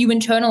way that you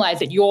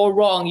internalize it. You're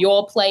wrong.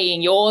 You're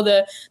playing. You're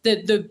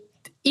the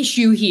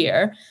issue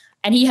here.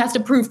 And he has to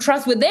prove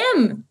trust with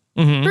them.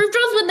 Prove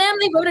trust with them.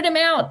 They voted him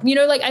out.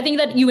 I think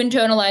that you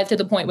internalize to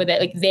the point where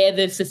they're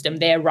the system,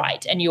 they're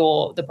right, and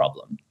you're the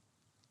problem.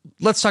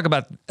 Let's talk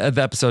about the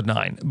episode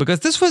 9, because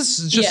this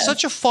was just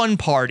such a fun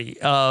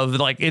party of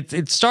like,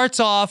 it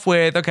starts off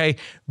with, okay,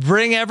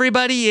 bring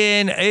everybody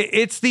in.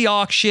 It's the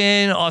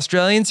auction,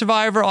 Australian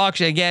Survivor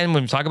auction. Again,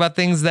 when we talk about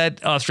things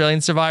that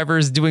Australian Survivor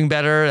is doing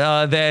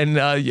better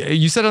than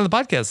you said on the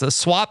podcast, a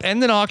swap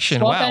and an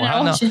auction.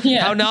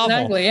 How novel.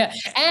 Exactly, yeah.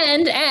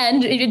 And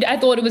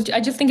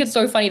I just think it's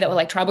so funny that we're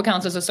like, tribal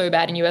councils are so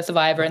bad in US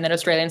Survivor, and then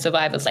Australian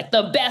Survivor is like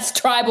the best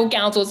tribal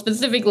council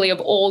specifically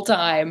of all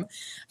time.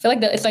 I feel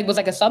like it was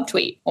like a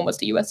subtweet almost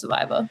to US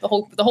Survivor. The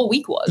whole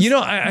week was.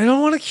 I don't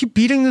want to keep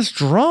beating this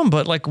drum,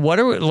 but like, what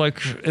are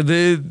like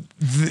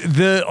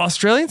the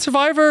Australian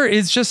Survivor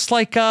is just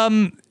like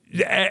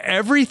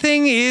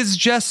everything is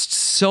just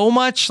so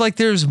much like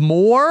there's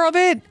more of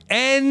it,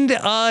 and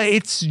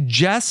it's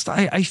just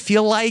I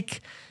feel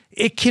like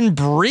it can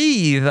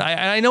breathe.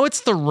 I know it's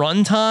the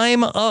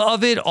runtime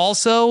of it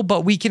also,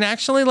 but we can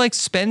actually like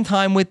spend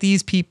time with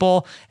these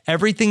people.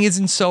 Everything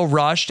isn't so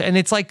rushed. And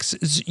it's like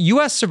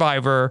US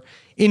Survivor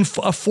in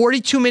a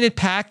 42-minute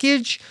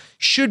package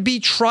should be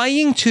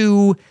trying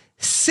to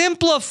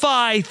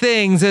simplify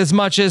things as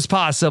much as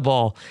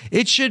possible.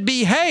 It should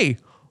be, hey,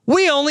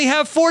 we only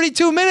have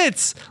 42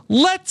 minutes.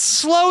 Let's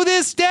slow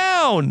this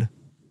down.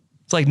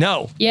 It's like,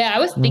 no. Yeah, I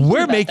was thinking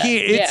we're making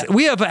it. Yeah.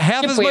 We have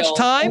half as much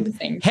time,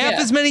 half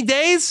as many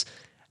days,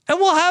 and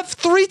we'll have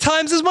 3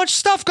 times as much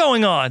stuff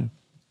going on.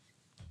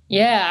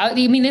 Yeah, I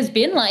mean, there's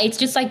been like, it's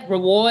just like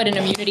reward and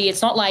immunity.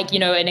 It's not like,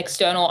 an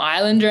external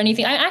island or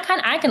anything.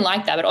 I can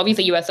like that, but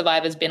obviously US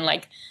Survivor's been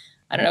like,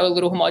 I don't know, a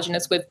little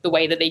homogenous with the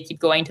way that they keep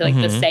going to like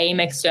the same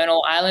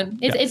external island.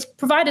 It's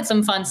provided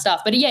some fun stuff,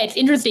 but yeah, it's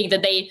interesting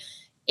that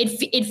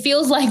it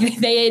feels like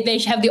they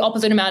have the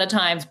opposite amount of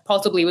times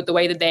possibly with the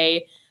way that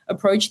they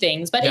approach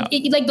things. But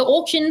like the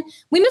auction,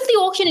 we missed the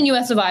auction in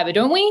US Survivor,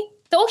 don't we?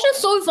 The auction is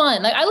so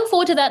fun. Like I look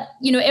forward to that,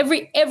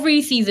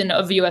 every season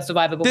of the US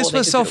Survivor. This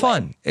was so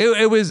fun.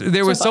 There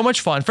was so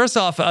much fun. First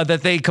off,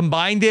 that they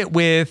combined it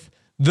with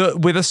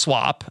a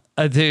swap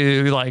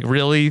to like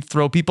really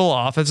throw people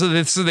off. And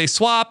so they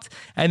swapped,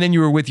 and then you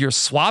were with your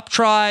swap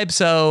tribe,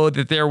 so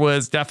that there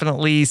was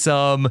definitely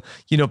some,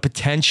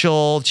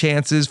 potential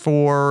chances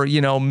for,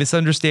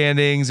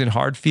 misunderstandings and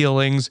hard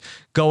feelings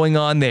going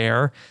on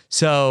there.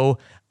 So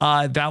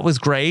that was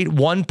great.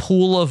 One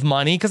pool of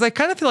money, because I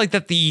kind of feel like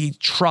that the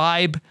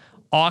tribe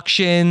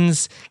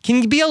auctions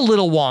can be a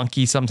little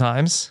wonky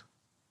sometimes.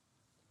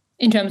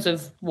 In terms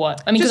of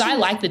what? I mean, because I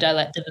like the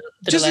dilemma.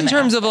 Just in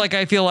terms of like,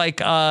 I feel like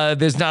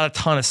there's not a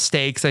ton of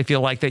stakes. I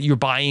feel like that you're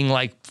buying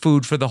like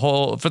food for the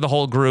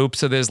whole group,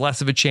 so there's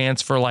less of a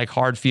chance for like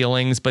hard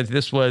feelings. But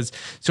this was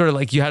sort of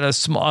like you had a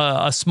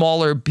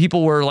smaller.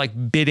 People were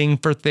like bidding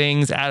for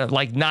things out of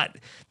like not.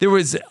 There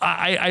was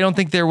I don't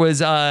think there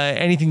was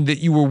anything that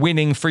you were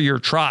winning for your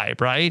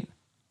tribe, right?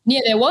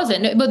 Yeah, there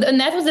wasn't. And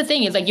that was the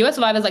thing is like US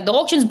Survivor's like the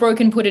auction's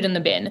broken, put it in the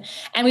bin.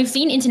 And we've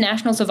seen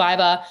International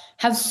Survivor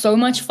have so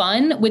much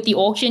fun with the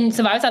auction.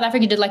 Survivor South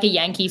Africa did like a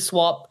Yankee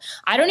swap.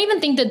 I don't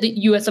even think that the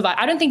US Survivor,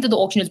 I don't think that the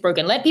auction is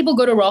broken. Let people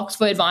go to rocks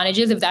for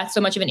advantages if that's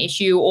so much of an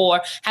issue, or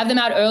have them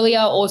out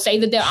earlier, or say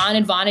that there aren't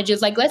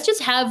advantages. Like let's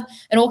just have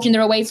an auction.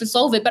 There are ways to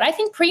solve it. But I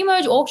think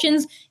pre-merge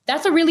auctions,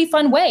 that's a really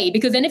fun way,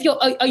 because then if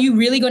are you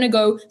really going to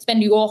go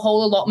spend your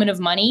whole allotment of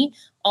money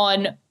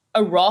on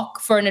a rock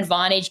for an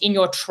advantage in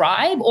your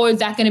tribe, or is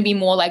that going to be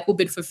more like we'll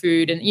bid for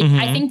food? And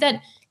I think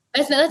that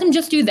let them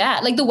just do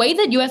that. Like the way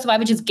that US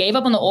Survivor just gave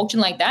up on the auction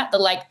like that,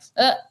 they're like,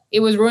 it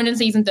was ruined in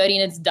season 30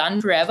 and it's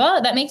done forever.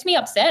 That makes me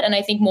upset. And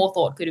I think more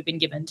thought could have been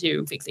given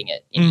to fixing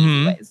it in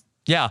easy ways.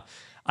 Yeah.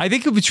 I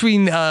think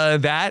between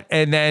that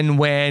and then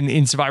when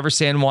in Survivor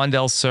San Juan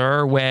del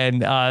Sur, when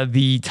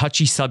the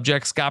touchy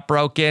subjects got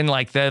broken,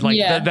 like those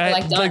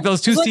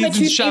two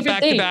seasons shot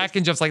back to back,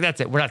 and just like,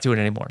 that's it. We're not doing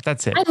it anymore.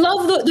 That's it. I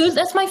love those.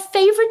 That's my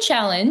favorite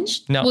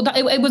challenge. No. Well,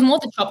 it was more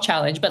the chop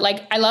challenge, but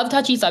like I love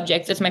touchy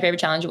subjects. It's my favorite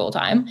challenge of all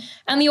time.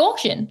 And the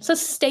auction. It's a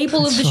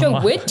staple of the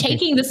show. We're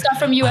taking the stuff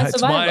from US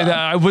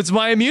Survivor. What's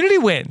my immunity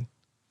win?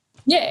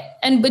 Yeah,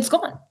 and it's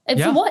gone. And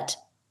for what?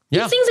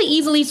 Yeah. These things are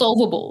easily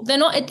solvable. They're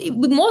not,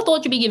 with more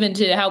thought should be given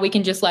to how we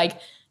can just like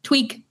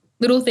tweak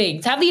little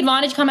things. Have the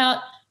advantage come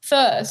out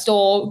first,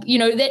 or,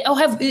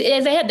 have,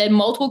 as I had, there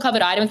multiple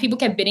covered items. People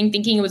kept bidding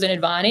thinking it was an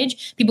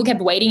advantage. People kept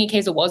waiting in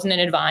case it wasn't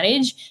an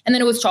advantage. And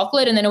then it was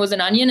chocolate, and then it was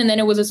an onion, and then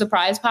it was a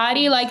surprise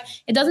party. Like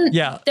it doesn't,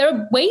 there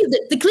are ways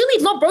that clearly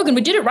it's not broken.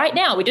 We did it right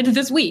now. We did it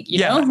this week, you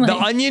know? The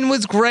onion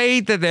was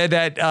great. That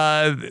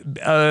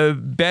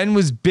Ben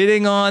was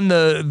bidding on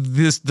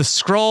the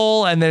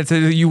scroll, and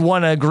then you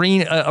won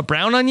a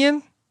brown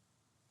onion?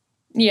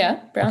 Yeah,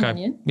 brown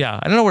onion. Yeah,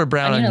 I don't know where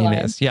brown onion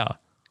is. Yeah.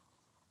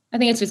 I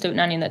think it's just an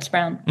onion that's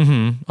brown.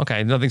 Mm-hmm.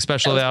 Okay, nothing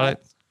special about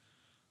it?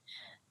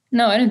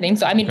 No, I don't think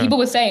so. I mean, people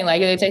were saying,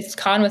 like,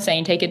 Khan was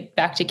saying, take it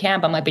back to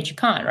camp. I'm like, but you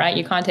can't, right?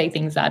 You can't take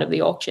things out of the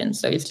auction.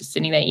 So he's just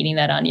sitting there eating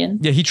that onion.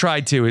 Yeah, he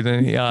tried to, and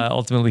then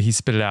ultimately he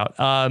spit it out.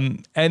 So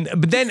then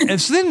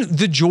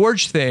the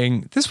George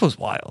thing, this was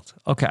wild.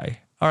 Okay.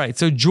 All right.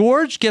 So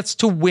George gets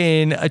to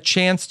win a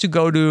chance to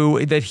go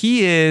to, that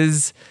he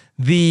is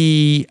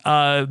the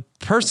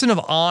person of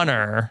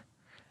honor,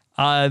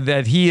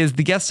 that he is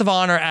the guest of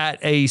honor at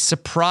a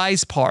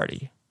surprise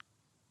party.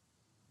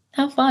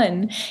 How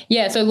fun.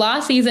 Yeah, so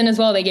last season as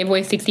well, they gave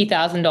away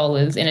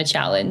 $60,000 in a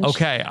challenge.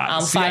 Okay.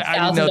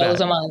 $5,000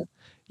 a month.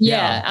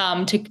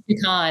 Yeah. To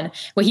Khan.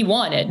 Well, he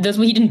won it.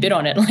 He didn't bid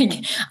on it.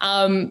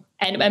 And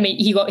I mean,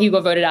 he got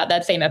voted out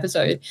that same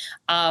episode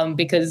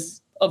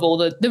because of all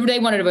they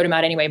wanted to vote him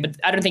out anyway, but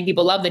I don't think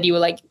people loved that. You were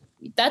like,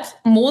 that's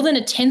more than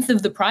a tenth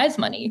of the prize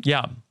money.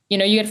 Yeah.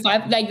 You get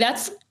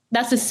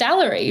that's a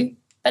salary.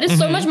 That is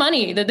so much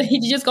money that he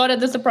just got at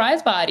the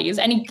surprise parties,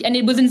 and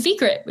it was in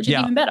secret, which is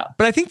even better.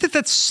 But I think that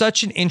that's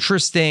such an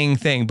interesting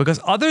thing, because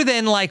other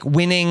than like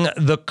winning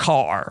the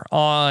car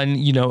on,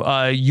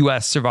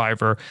 US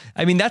Survivor,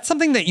 I mean, that's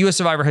something that US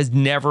Survivor has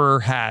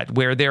never had,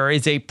 where there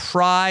is a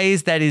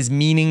prize that is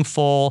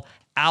meaningful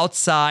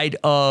outside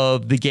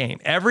of the game.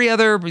 Every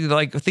other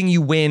thing you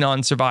win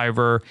on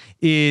Survivor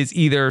is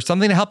either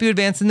something to help you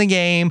advance in the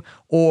game,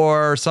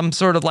 or some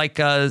sort of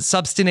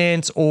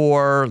substance,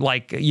 or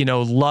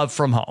love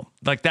from home.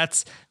 Like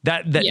those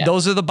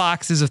are the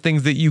boxes of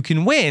things that you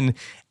can win.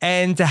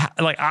 And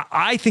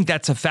I think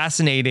that's a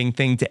fascinating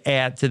thing to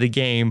add to the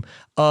game,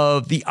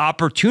 of the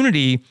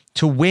opportunity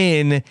to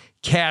win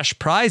cash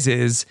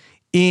prizes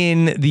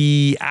in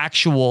the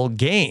actual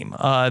game.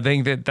 I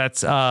think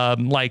that's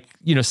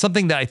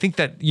something that I think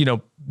that,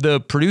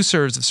 the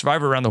producers of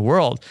Survivor around the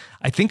world,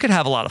 I think could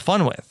have a lot of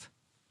fun with.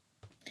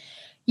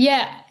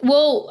 Yeah,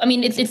 well, I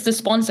mean, it's the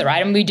sponsor,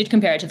 right? I mean, we did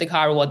compare it to the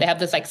car reward. They have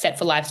this set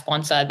for life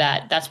sponsor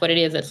that's what it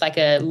is. It's like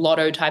a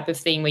lotto type of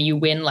thing where you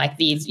win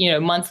these,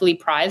 monthly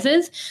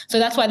prizes. So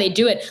that's why they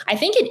do it. I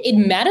think it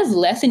matters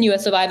less in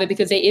US Survivor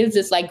because there is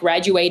this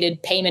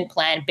graduated payment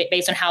plan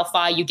based on how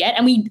far you get.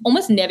 And we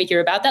almost never hear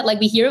about that.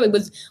 We hear it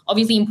was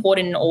obviously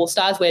important in All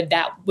Stars, where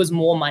that was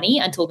more money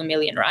until the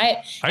million, right?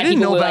 I didn't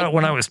know about it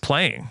when I was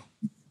playing.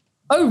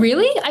 Oh,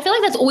 really? I feel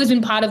like that's always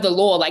been part of the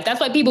law. Like,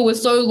 that's why people were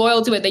so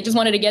loyal to it. They just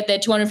wanted to get their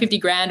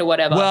 $250,000 or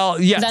whatever.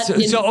 Well, yeah.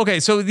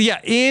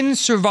 In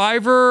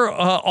Survivor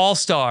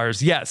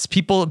All-Stars, yes,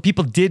 people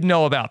did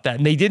know about that,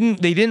 and they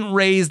didn't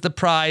raise the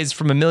prize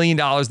from $1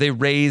 million. They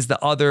raised the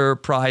other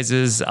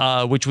prizes,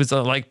 which was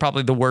like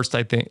probably the worst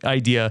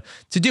idea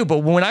to do. But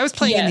when I was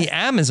playing in the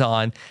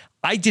Amazon,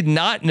 I did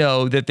not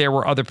know that there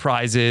were other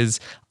prizes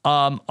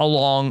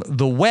along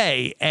the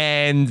way.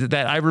 And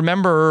that I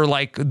remember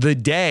like the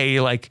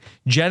day, like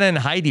Jenna and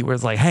Heidi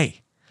was like,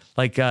 hey,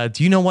 like,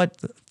 do you know what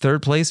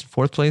third place,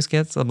 fourth place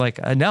gets? I'm like,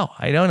 no,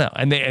 I don't know.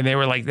 And they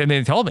were like, and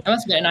they told me. That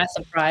must be a nice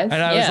surprise.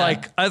 And I was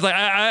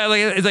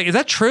like, is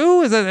that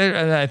true? Is that?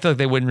 And I feel like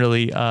they wouldn't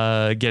really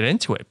get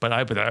into it, but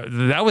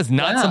that was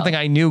not something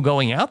I knew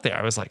going out there.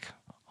 I was like,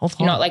 hold on.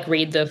 You not like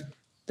read the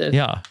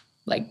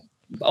like,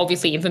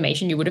 obviously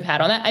information you would have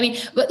had on that. I mean,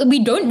 but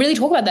we don't really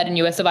talk about that in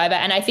US Survivor.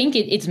 And I think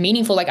it's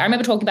meaningful. Like I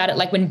remember talking about it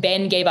like when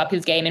Ben gave up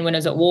his game in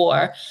Winners at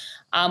War,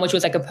 which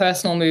was like a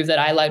personal move that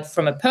I liked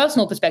from a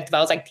personal perspective. I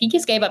was like, he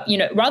just gave up,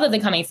 rather than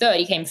coming third,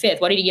 he came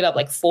fifth. What did he give up?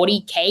 Like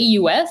 40K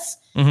US?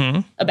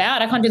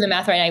 About, I can't do the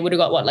math right now. He would have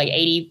got what, like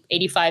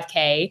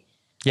 85K?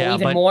 Yeah, or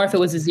even more if it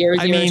was a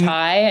 0-0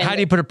 tie. How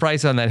do you put a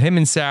price on that? Him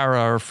and Sarah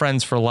are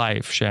friends for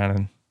life,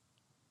 Shannon.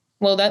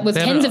 Well, that was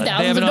tens of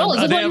thousands of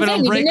dollars. They have an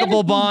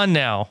unbreakable bond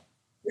now.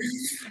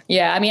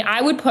 Yeah, I mean,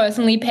 I would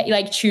personally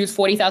choose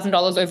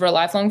 $40,000 over a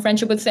lifelong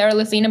friendship with Sarah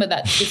Lucina, but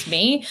that's just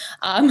me.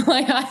 I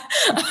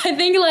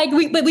think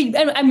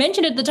I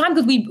mentioned it at the time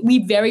because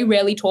we very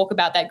rarely talk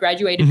about that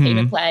graduated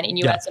payment plan in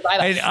US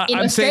Survivor. In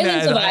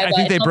Australian Survivor, I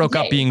think they broke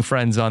up being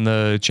friends on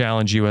the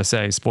Challenge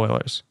USA.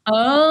 Spoilers.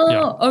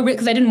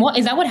 Because I didn't want.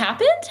 Is that what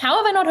happened? How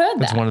have I not heard that?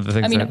 That's one of the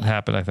things that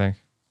happened, I think.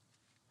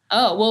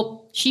 Oh,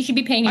 well, she should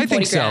be paying him $40,000. I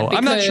think so.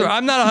 I'm not sure.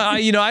 I'm not,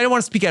 I don't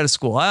want to speak out of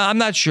school. I'm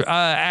not sure.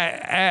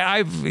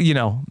 I've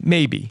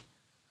maybe.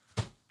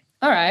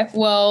 All right.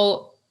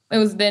 Well, it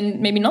was then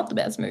maybe not the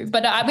best move.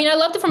 But I mean, I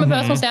loved it from a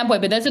personal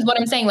standpoint, but this is what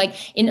I'm saying.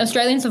 Like in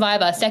Australian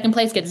Survivor, second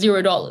place gets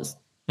 $0.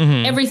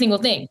 Every single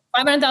thing.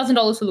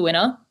 $500,000 for the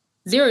winner.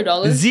 $0.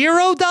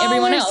 $0?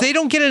 Everyone else. They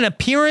don't get an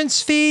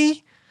appearance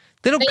fee?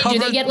 They cover.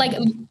 They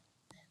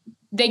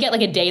get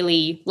like a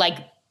daily, like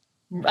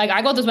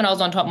I got this when I was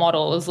on Top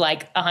Model. It was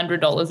like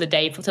 $100 a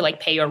day to like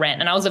pay your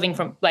rent. And I was living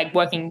with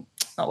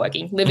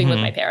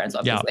my parents,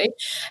 obviously.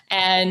 Yeah.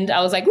 And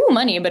I was like, ooh,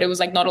 money, but it was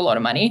like not a lot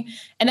of money.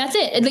 And that's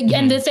it.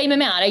 And the same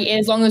amount,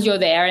 as long as you're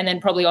there and then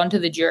probably onto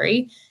the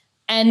jury.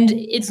 And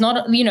it's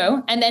not,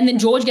 and then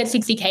George gets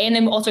 60K and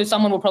then also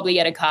someone will probably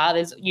get a car.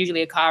 There's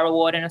usually a car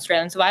award in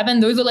Australian Survivor.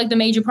 And those are like the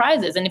major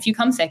prizes. And if you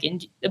come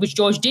second, which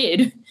George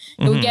did,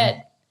 you'll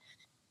get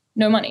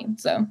no money.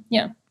 So,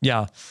 yeah.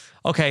 Yeah.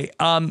 Okay.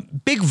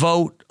 Big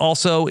vote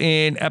also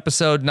in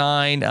episode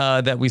 9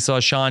 that we saw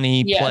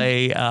Shani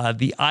play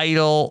the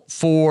idol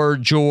for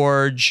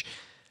George.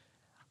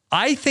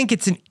 I think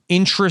it's an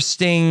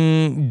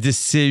interesting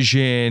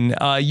decision.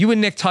 You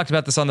and Nick talked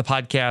about this on the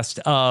podcast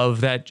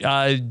of that.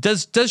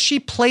 Does she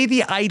play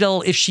the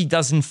idol if she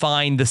doesn't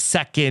find the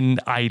second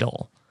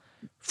idol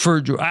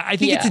for George? I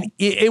think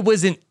it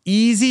was an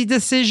easy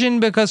decision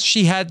because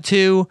she had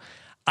to.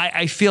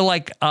 I feel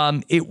like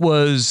it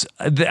was.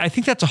 I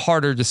think that's a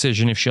harder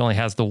decision if she only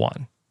has the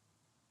one.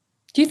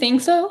 Do you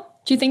think so?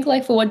 Do you think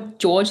like for what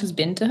George has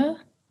been to her?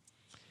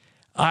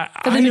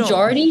 For the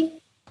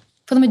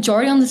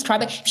majority on this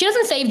tribe, if she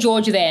doesn't save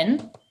George,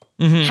 then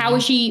how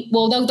is she?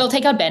 Well, they'll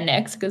take out Ben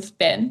next because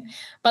Ben.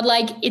 But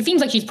like it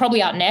seems like she's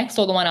probably out next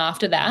or the one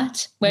after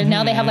that. Whereas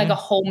now they have like a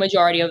whole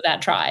majority of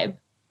that tribe.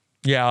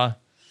 Yeah.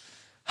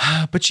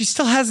 But she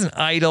still has an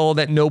idol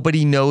that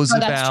nobody knows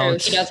about. That's true.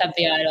 She does have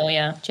the idol,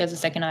 yeah. She has a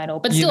second idol.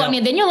 But still, I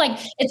mean, then you're like,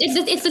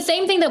 it's the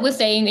same thing that we're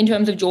saying in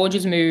terms of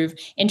George's move,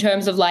 in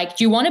terms of like,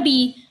 do you want to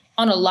be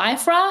on a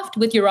life raft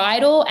with your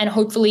idol and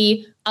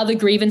hopefully other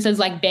grievances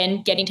like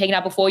Ben getting taken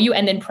out before you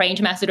and then praying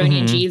to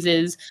Macedonian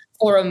Jesus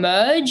for a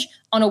merge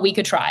on a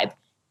weaker tribe?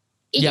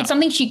 It's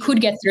something she could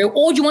get through.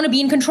 Or do you want to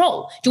be in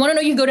control? Do you want to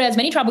know you can go to as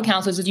many tribal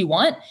councils as you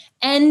want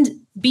and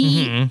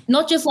be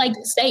not just like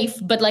safe,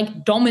 but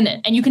like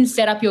dominant, and you can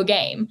set up your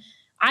game?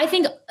 I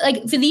think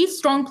like for these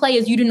strong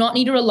players, you do not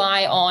need to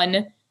rely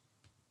on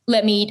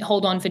let me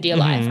hold on for dear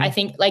life. I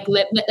think like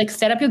like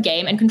set up your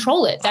game and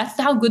control it. That's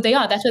how good they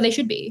are. That's where they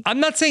should be.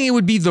 I'm not saying it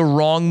would be the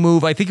wrong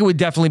move. I think it would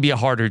definitely be a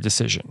harder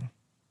decision.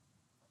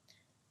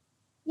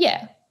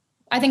 Yeah.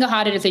 I think a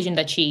harder decision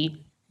that she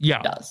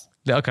does.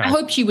 Okay. I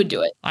hope she would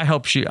do it. I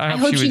hope she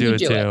would do it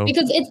too.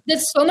 Because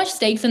there's so much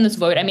stakes in this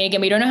vote. I mean, again,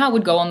 we don't know how it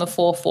would go on the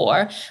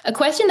 4-4. A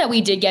question that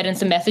we did get and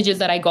some messages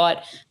that I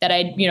got that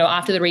I,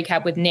 after the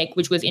recap with Nick,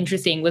 which was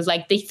interesting, was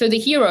like, the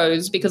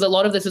heroes, because a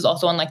lot of this is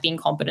also on like the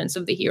incompetence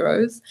of the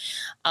heroes,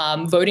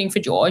 voting for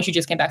George, who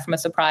just came back from a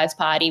surprise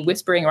party,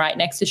 whispering right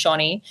next to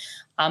Shani,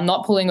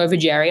 not pulling over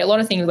Jerry. A lot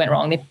of things went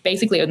wrong. They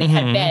basically only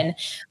had Ben.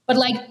 But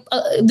like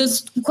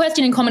this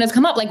question in common has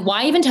come up, like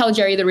why even tell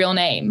Jerry the real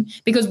name?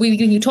 Because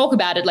you talk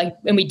about it like,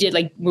 and we did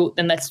like,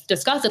 then let's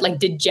discuss it. Like,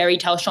 did Jerry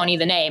tell Shani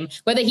the name?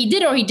 Whether he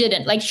did or he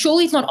didn't, like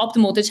surely it's not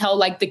optimal to tell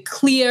like the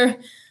clear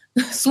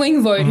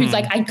swing vote who's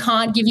like, I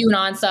can't give you an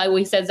answer. Well,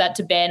 he says that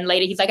to Ben.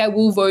 Later, he's like, I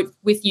will vote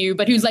with you,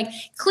 but who's like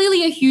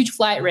clearly a huge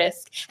flight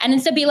risk. And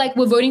instead be like,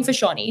 we're voting for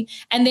Shaunie.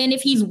 And then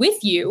if he's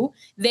with you,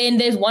 then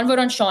there's one vote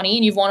on Shaunie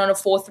and you've won on a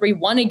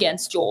 4-3-1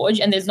 against George.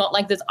 And there's not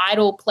like this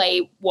idle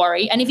play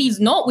worry. And if he's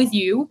not with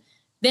you,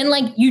 then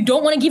like you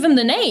don't want to give him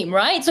the name,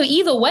 right? So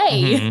either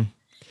way,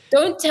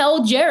 don't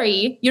tell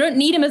Jerry, you don't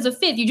need him as a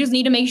fifth. You just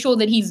need to make sure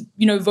that he's,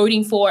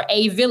 voting for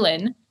a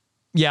villain.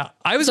 Yeah,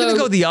 I was going to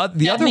go the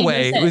other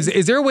way.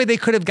 Is there a way they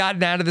could have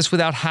gotten out of this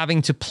without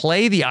having to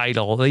play the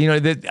idol?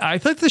 I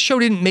thought the show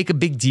didn't make a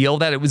big deal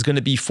that it was going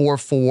to be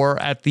 4-4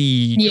 at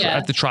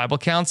the tribal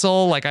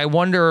council. Like, I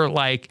wonder,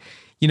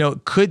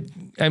 could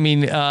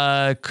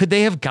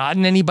they have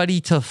gotten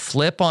anybody to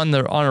flip on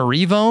a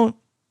revote?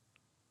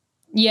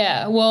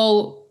 Yeah,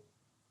 well,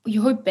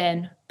 you hope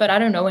Ben. But I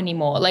don't know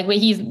anymore. Like where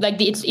he's like,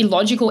 it's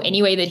illogical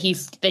anyway that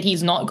he's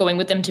not going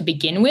with them to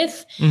begin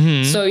with.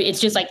 So it's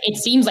just like, it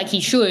seems like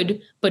he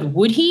should, but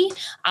would he?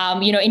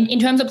 In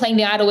terms of playing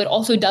the idol, it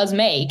also does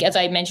make, as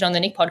I mentioned on the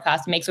Nick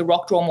podcast, it makes a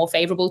rock draw more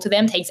favorable to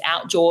them, takes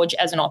out George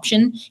as an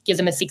option, gives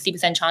them a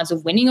 60% chance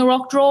of winning a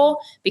rock draw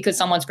because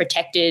someone's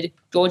protected.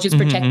 George is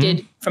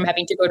protected from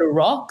having to go to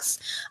rocks.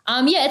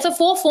 It's a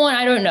 4-4 and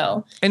I don't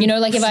know. And if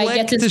Fleck, I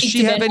get to does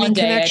she have any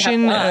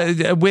connection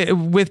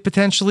with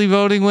potentially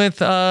voting with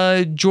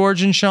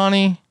George and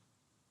Shaunie?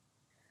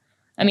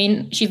 I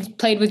mean, she's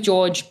played with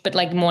George, but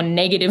like more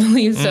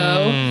negatively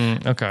so.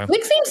 Okay.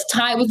 Flick seems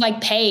tight with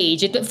like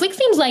Paige. Flick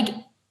seems like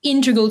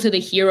integral to the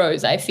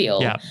heroes, I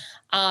feel. Yeah.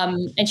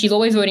 And she's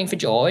always voting for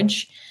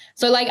George.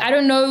 So like, I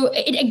don't know.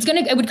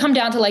 It would come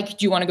down to like,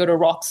 do you want to go to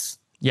Rocks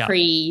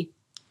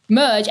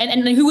pre-merge?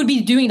 And who would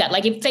be doing that?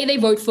 Like if say they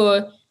vote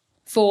for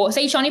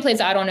say Shaunie plays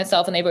out on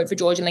herself and they vote for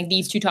George and like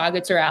these two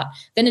targets are out,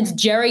 then it's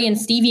Jerry and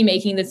Stevie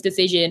making this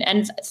decision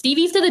and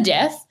Stevie's to the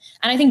death.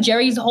 And I think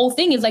Jerry's whole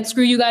thing is like,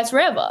 screw you guys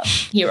forever,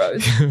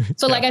 heroes.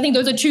 So like, I think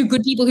those are two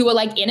good people who are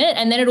like in it.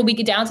 And then it'll be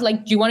down to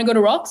like, do you want to go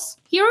to Rocks,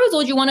 heroes,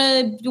 or do you want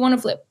to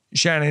flip?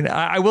 Shannon,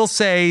 I will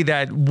say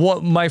that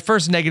what my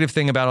first negative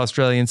thing about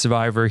Australian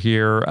Survivor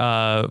here,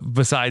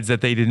 besides that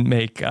they didn't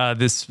make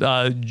this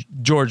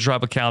George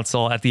Tribal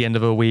Council at the end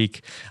of a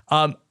week,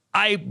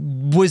 I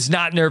was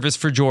not nervous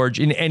for George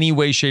in any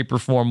way, shape, or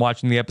form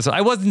watching the episode. I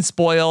wasn't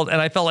spoiled,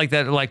 and I felt like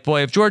that, like,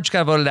 boy, if George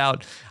got voted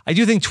out, I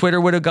do think Twitter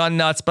would have gone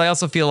nuts, but I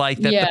also feel like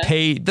that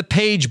the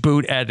Paige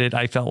boot edit,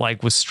 I felt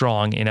like, was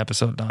strong in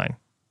episode 9.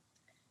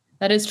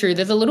 That is true.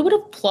 There's a little bit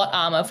of plot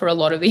armor for a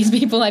lot of these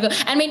people.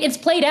 I mean, it's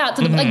played out.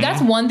 So like,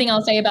 that's one thing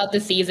I'll say about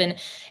this season.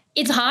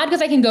 It's hard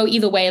because I can go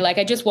either way. Like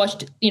I just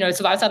watched,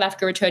 Survivor South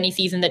Africa returnee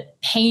season that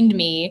pained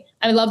me.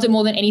 I loved it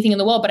more than anything in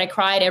the world, but I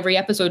cried every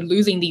episode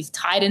losing these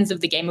titans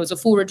of the game. It was a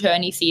full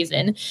returnee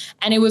season.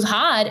 And it was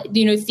hard,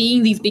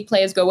 seeing these big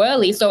players go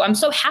early. So I'm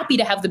so happy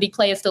to have the big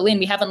players still in.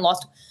 We haven't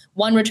lost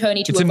one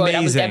returnee to a vote.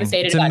 I was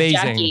devastated about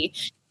Jackie.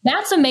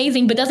 That's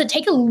amazing. But does it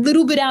take a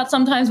little bit out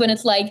sometimes when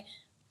it's like,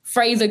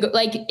 Fraser,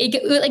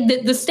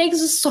 the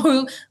stakes are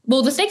so,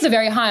 well, the stakes are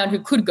very high on who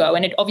could go.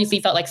 And it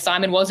obviously felt like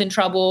Simon was in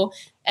trouble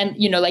and,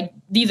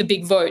 these are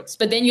big votes,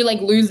 but then you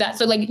lose that.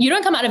 So you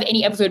don't come out of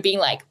any episode being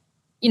like,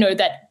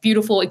 that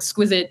beautiful,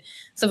 exquisite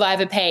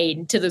Survivor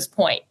pain to this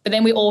point, but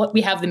then we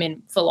have them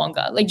in for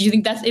longer. Do you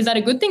think is that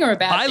a good thing or a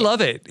bad thing? I love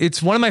it.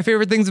 It's one of my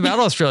favorite things about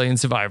Australian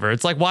Survivor.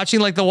 It's like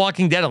watching The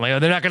Walking Dead. I'm like,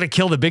 they're not going to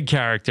kill the big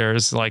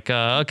characters.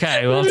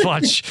 Okay, well,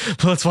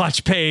 let's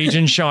watch Paige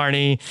and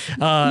Shaunie.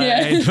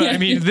 I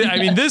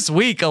mean, this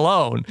week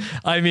alone,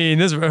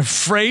 this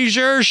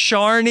Fraser,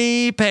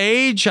 Shaunie,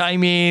 Paige.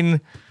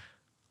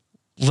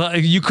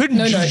 You couldn't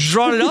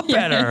draw it up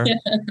better.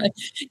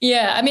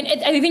 Yeah. I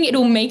think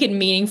it'll make it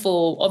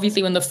meaningful.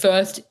 Obviously, when the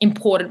first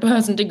important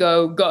person to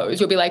go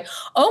goes, you'll be like,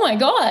 oh my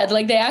God,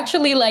 they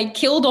actually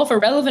killed off a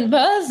relevant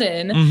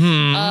person.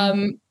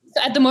 So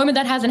at the moment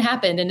that hasn't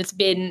happened. And it's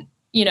been,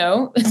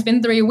 it's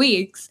been 3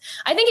 weeks.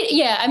 I think it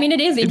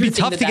is interesting. It'd be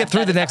tough to get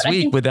through the next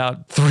week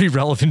without 3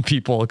 relevant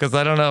people. Cause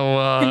I don't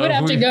know. Who would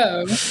have to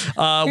go?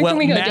 Matt,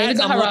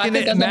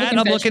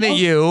 I'm looking at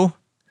you.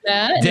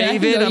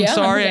 David, I'm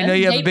sorry. I know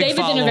you have a big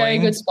following. David's in a very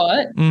good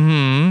spot.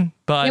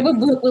 But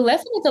we're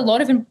left with a lot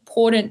of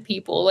important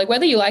people,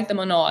 whether you like them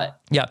or not.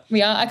 Yeah.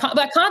 We are. I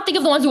can't think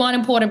of the ones who aren't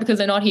important because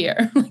they're not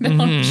here. They're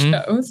on the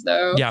show.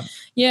 So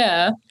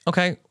yeah.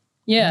 Okay.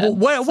 Yeah.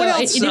 What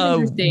else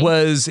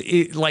was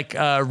it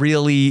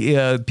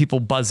really people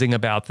buzzing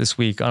about this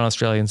week on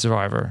Australian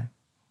Survivor?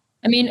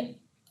 I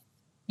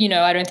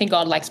don't think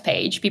God likes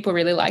Paige. People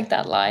really like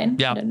that line.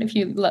 Yeah. I don't know if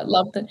you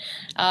loved it.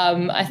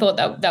 I thought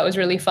that was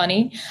really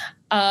funny.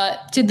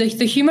 To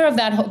the humor of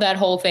that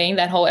whole thing,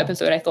 that whole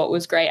episode, I thought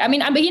was great.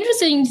 I'd be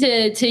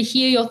interested to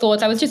hear your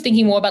thoughts. I was just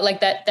thinking more about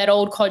that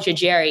old codger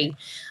Jerry.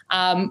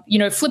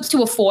 Flips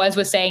to a 4, as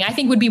we're saying, I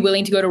think would be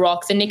willing to go to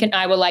Rocks. And Nick and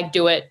I were like,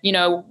 do it.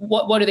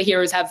 What do the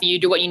heroes have for you?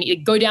 Do what you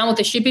need. Go down with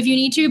the ship if you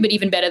need to, but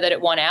even better that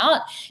it won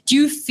out. Do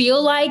you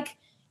feel like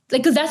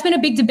because that's been a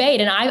big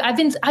debate, and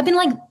I've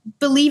been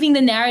believing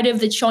the narrative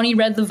that Shaunie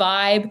read the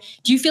vibe.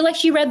 Do you feel like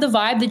she read the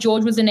vibe that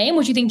George was the name,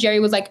 or do you think Jerry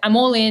was like, I'm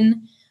all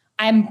in,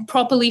 I'm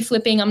properly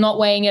flipping. I'm not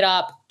weighing it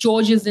up.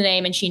 George is the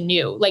name, and she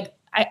knew. Like,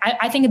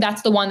 I think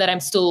that's the one that I'm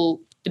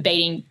still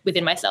debating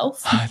within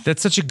myself.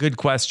 That's such a good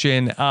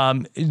question.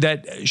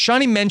 That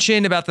Shani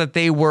mentioned about that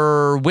they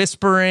were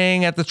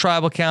whispering at the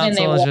tribal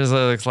council. It just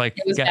looks like,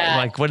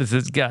 what is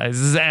this, guys?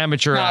 This is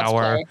amateur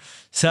hour.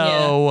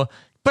 So,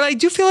 but I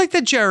do feel like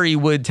that Jerry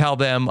would tell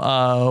them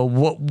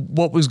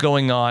what was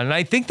going on. And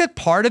I think that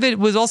part of it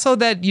was also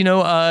that,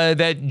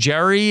 that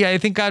Jerry, I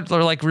think, got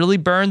like really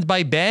burned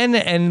by Ben.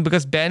 And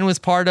because Ben was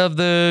part of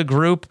the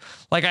group,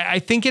 like, I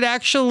think it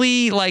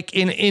actually, like,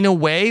 in a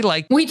way,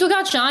 like... Well, he took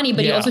out Shani,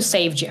 but he also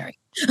saved Jerry.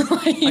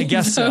 I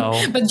guess so.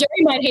 But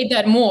Jerry might hate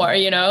that more,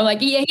 Like,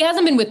 he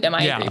hasn't been with them.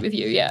 I agree with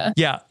you,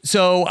 Yeah.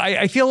 So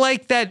I feel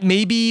like that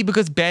maybe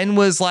because Ben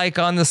was, like,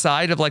 on the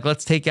side of, like,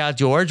 let's take out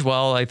George,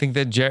 well, I think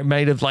that Jerry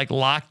might have, like,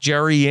 locked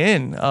Jerry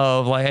in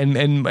of, like,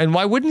 and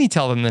why wouldn't he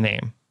tell them the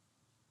name?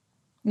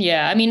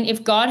 Yeah, I mean,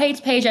 if God hates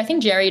Paige, I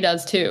think Jerry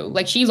does too.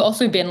 Like, she's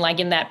also been, like,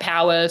 in that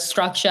power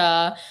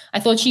structure. I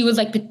thought she was,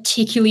 like,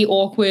 particularly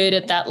awkward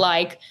at that,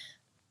 like,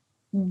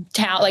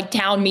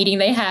 town meeting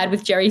they had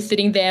with Jerry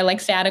sitting there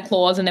like Santa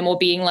Claus, and them all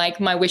being like,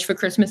 my wish for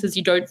Christmas is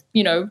you don't,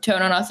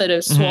 turn on us at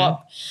a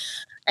swap.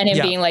 And him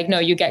being like, no,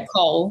 you get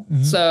coal.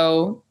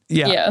 So...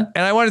 Yeah.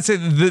 And I want to say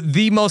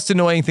the most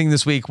annoying thing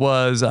this week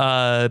was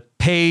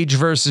Paige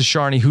versus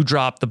Sharni, who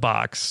dropped the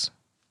box.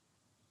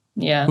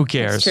 Yeah. Who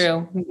cares? It's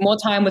true. More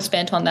time was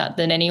spent on that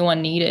than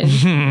anyone needed.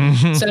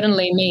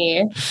 Certainly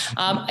me.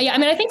 I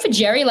mean, I think for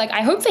Jerry, like,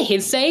 I hope for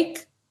his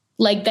sake,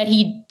 like, that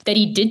he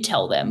did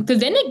tell them. Because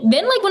then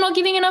like, we're not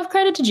giving enough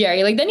credit to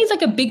Jerry. Like, then he's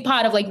like a big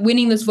part of like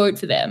winning this vote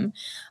for them.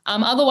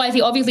 Otherwise,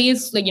 he obviously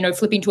is, like,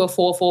 flipping to a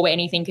 4-4 where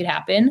anything could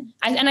happen.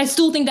 And I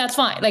still think that's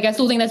fine. Like, I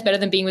still think that's better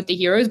than being with the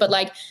heroes. But,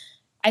 like,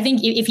 I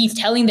think if he's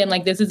telling them,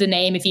 like, this is the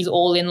name, if he's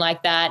all in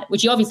like that,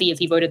 which he obviously is,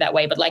 he voted that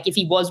way. But, like, if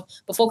he was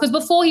before, because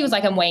before he was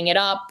like, I'm weighing it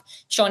up.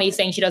 Shawnee's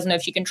saying she doesn't know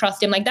if she can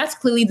trust him. Like, that's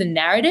clearly the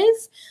narrative.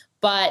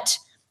 But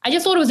I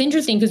just thought it was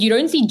interesting because you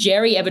don't see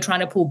Jerry ever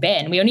trying to pull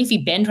Ben. We only see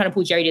Ben trying to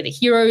pull Jerry to the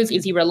heroes.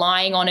 Is he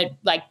relying on it,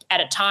 like,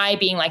 at a tie,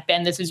 being like,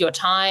 Ben, this is your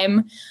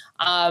time?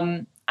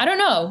 I don't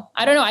know.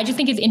 I just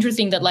think it's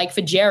interesting that, like,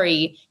 for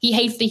Jerry, he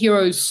hates the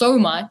heroes so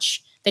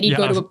much that he'd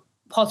go to a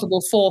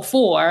possible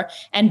 4-4.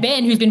 And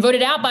Ben, who's been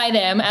voted out by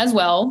them as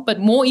well, but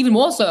even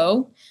more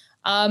so,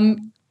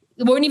 won't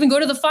even go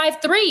to the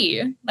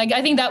 5-3. Like,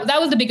 I think that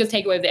was the biggest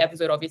takeaway of the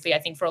episode, obviously. I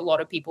think for a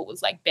lot of people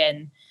was, like,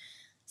 Ben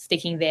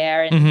sticking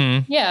there.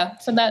 And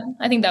so that,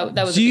 I think that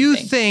was Do you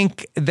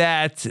think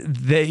that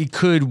they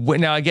could win?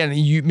 Now, again,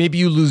 maybe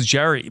you lose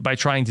Jerry by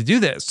trying to do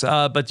this,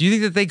 but do you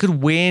think that they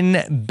could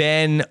win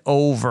Ben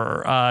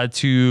over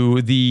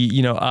to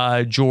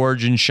the,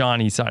 George and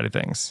Shani side of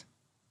things?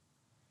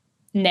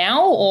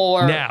 Now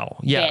or now?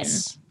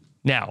 Yes.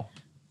 Ben? Now.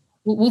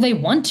 Will they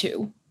want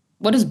to?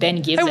 What does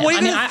Ben give them?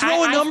 I mean,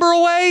 throw a number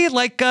away?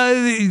 Like,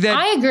 that.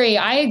 I agree.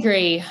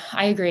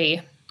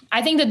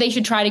 I think that they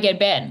should try to get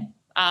Ben.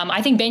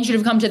 I think Ben should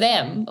have come to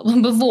them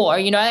before.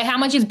 How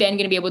much is Ben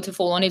going to be able to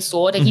fall on his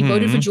sword? Like, he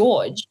voted for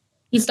George.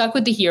 He's stuck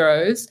with the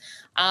heroes.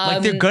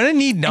 Like, they're going to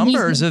need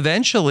numbers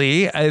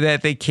eventually.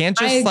 That they can't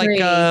just have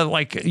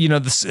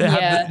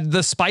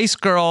the Spice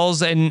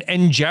Girls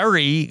and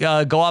Jerry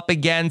go up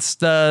against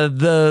the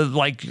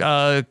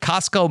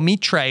Costco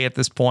meat tray at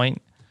this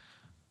point.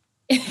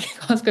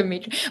 Costco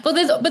meat tray. But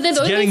there's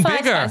only 5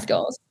 Spice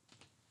Girls.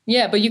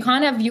 Yeah, but you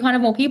can't have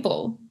more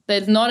people.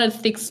 There's not a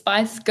 6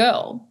 Spice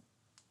Girl.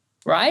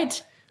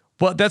 Right?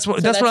 Well, that's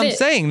what I'm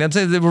saying.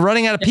 We're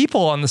running out of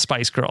people on the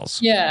Spice Girls.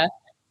 Yeah.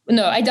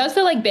 No, it does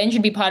feel like Ben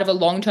should be part of a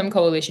long-term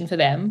coalition for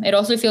them. It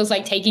also feels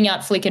like taking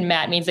out Flick and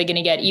Matt means they're going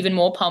to get even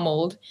more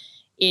pummeled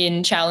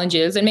in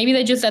challenges. And maybe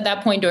they just at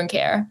that point don't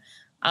care.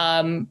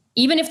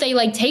 Even if they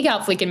like take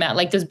out Flick and Matt,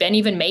 like, does Ben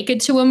even make it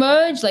to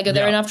emerge? Like, are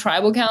there enough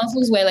tribal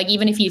councils where, like,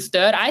 even if he's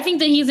third, I think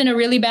that he's in a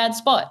really bad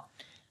spot.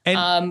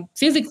 And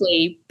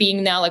physically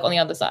being now like on the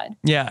other side.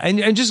 Yeah.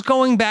 And just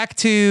going back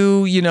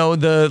to,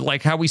 the,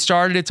 like, how we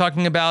started it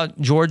talking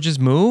about George's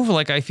move.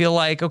 Like, I feel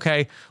like,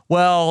 okay,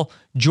 well,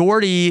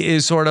 Jordy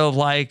is sort of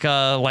like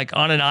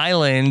on an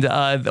island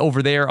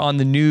over there on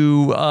the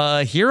new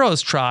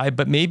Heroes tribe.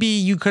 But maybe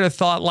you could have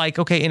thought, like,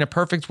 okay, in a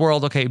perfect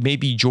world, okay,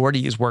 maybe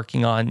Jordy is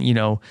working on,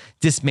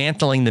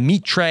 dismantling the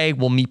meat tray.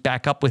 We'll meet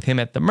back up with him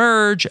at the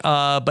merge.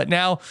 But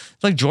now,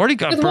 like, Jordy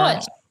got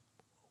burned.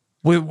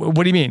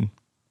 What do you mean?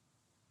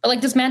 Like,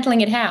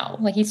 dismantling it how?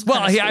 Like, he's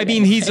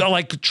he's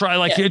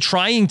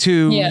trying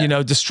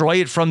to destroy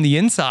it from the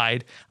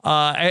inside.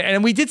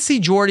 And we did see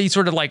Jordy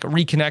sort of like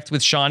reconnect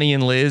with Shani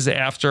and Liz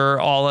after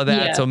all of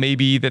that. Yeah. So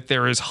maybe that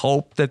there is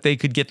hope that they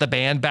could get the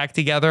band back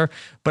together.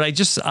 But I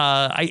just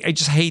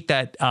hate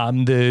that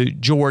the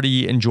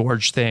Jordy and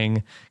George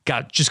thing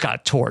got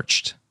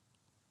torched.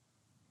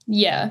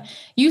 Yeah,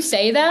 you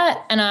say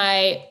that, and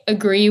I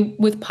agree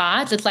with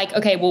parts. It's like,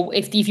 okay, well,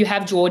 if you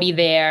have Jordy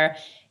there,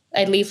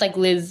 at least like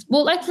Liz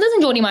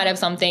and Jordy might have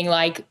something,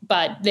 like,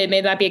 but there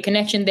might be a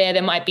connection there.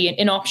 There might be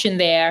an option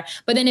there.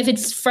 But then if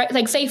it's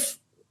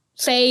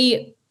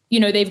say,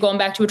 they've gone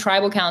back to a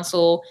tribal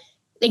council,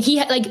 like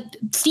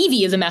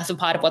Stevie is a massive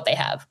part of what they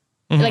have.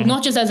 like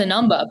not just as a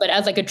number, but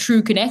as like a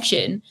true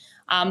connection.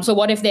 So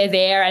what if they're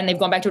there and they've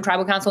gone back to a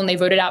tribal council and they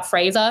voted out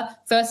Fraser?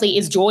 Firstly,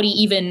 is Geordie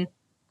even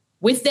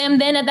with them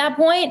then at that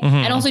point?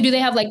 And also, do they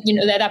have like,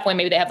 at that point,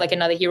 maybe they have like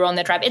another hero on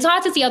their tribe? It's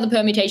hard to see how the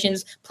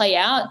permutations play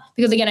out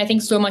because, again, I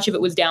think so much of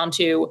it was down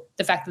to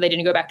the fact that they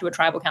didn't go back to a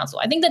tribal council.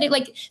 I think that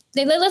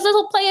let's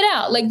all play it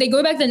out. Like they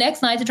go back the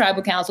next night to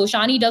tribal council.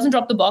 Shani doesn't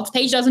drop the box.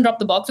 Paige doesn't drop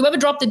the box. Whoever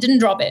dropped it didn't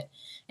drop it.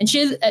 And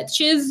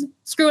Chiz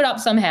screw it up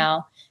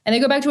somehow. And they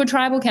go back to a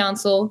tribal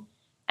council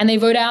and they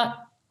vote out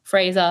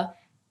Fraser.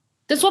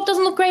 The swap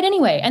doesn't look great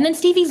anyway. And then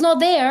Stevie's not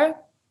there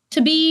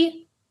to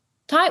be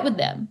tight with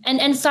them.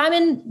 And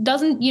Simon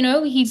doesn't,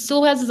 he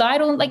still has his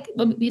idol.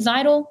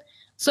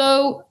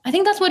 So I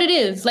think that's what it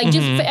is. Like,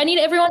 I need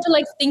everyone to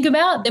like think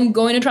about them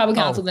going to tribal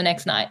council the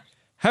next night.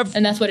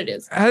 And that's what it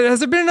is. Has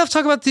there been enough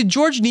talk about, did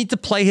George need to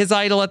play his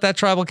idol at that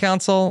tribal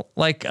council?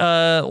 Did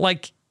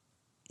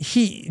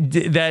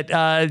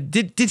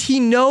he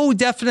know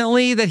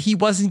definitely that he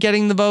wasn't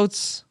getting the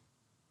votes?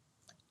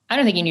 I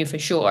don't think he knew for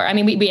sure. I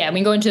mean, we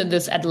go into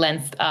this at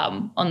length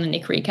on the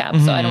Nick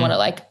recap, so I don't want to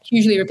like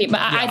hugely repeat. But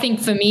I think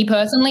for me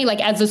personally,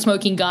 like as a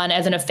smoking gun,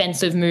 as an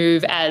offensive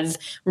move, as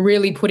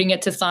really putting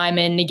it to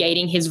Simon,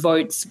 negating his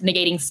votes,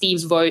 negating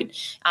Steve's vote,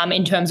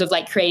 in terms of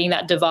like creating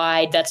that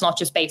divide that's not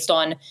just based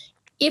on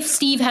if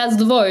Steve has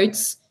the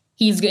votes,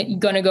 he's going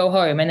to go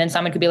home. And then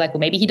Simon could be like,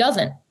 well, maybe he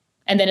doesn't.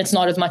 And then it's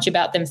not as much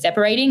about them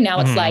separating. Now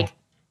it's like,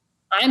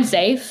 I'm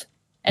safe.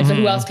 And so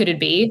who else could it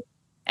be?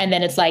 And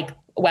then it's like,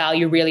 wow,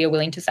 you really are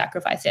willing to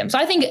sacrifice him. So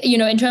I think,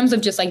 in terms of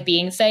just like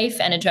being safe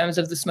and in terms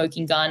of the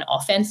smoking gun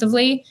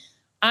offensively,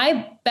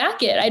 I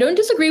back it. I don't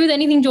disagree with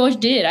anything George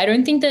did. I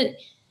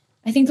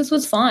think this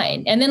was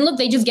fine. And then look,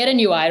 they just get a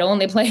new idol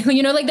and they play,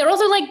 like they're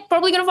also like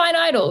probably going to find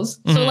idols.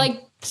 So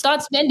like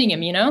start spending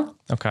him,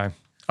 Okay.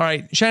 All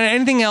right. Shannon,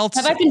 anything else?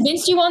 Have I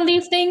convinced you on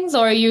these things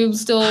or are you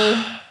still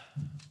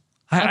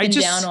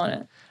down on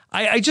it?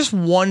 I just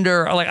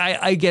wonder, like,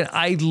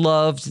 I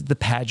loved the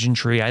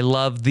pageantry. I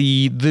loved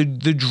the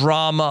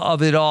drama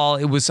of it all.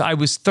 I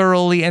was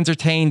thoroughly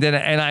entertained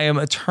and I am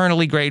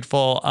eternally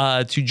grateful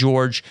to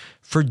George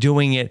for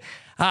doing it.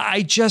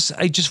 I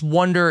just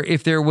wonder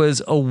if there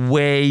was a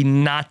way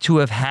not to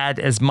have had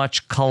as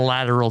much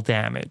collateral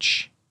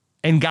damage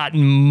and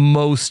gotten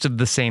most of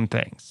the same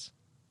things.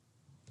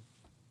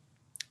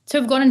 To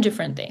have gotten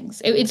different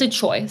things. It's a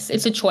choice.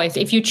 It's a choice.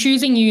 If you're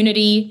choosing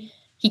unity,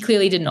 he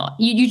clearly did not.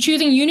 You're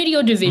choosing unity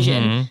or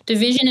division.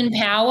 Division and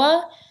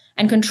power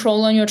and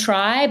control on your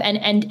tribe and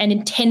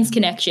intense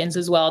connections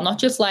as well. Not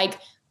just like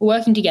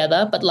working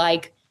together, but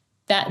like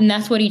that. And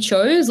that's what he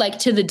chose, like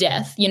to the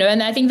death,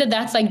 And I think that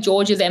that's like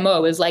George's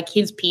MO is like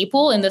his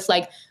people in this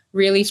like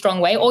really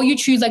strong way. Or you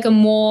choose like a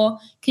more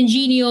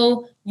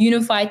congenial,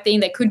 unified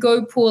thing that could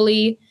go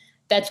poorly,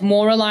 that's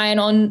more reliant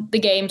on the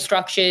game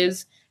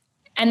structures,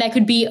 and that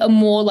could be a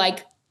more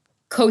like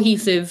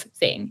cohesive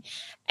thing.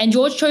 And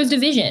George chose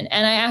division.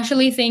 And I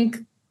actually think,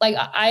 like,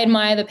 I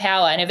admire the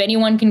power. And if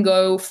anyone can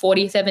go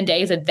 47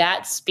 days at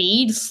that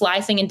speed,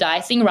 slicing and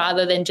dicing,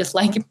 rather than just,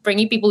 like,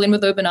 bringing people in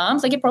with open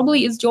arms, like, it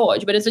probably is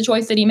George. But it's a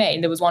choice that he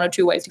made. There was one or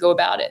two ways to go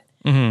about it.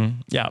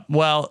 Yeah.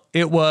 Well,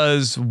 it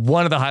was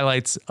one of the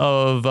highlights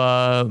of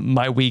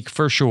my week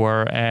for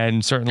sure.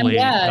 And certainly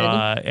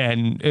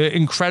an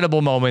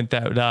incredible moment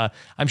that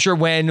I'm sure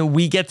when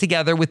we get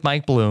together with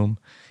Mike Bloom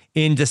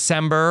in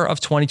December of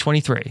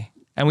 2023,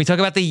 and we talk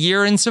about the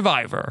year in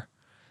Survivor,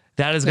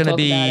 that is going to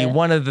be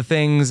one of the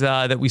things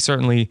that we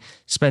certainly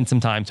spent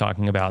some time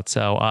talking about.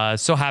 So,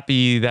 so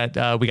happy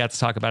that we got to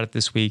talk about it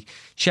this week.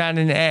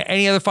 Shannon,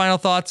 any other final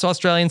thoughts,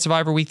 Australian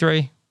Survivor Week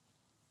 3?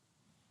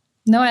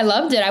 No, I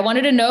loved it. I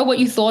wanted to know what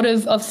you thought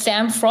of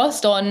Sam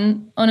Frost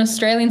on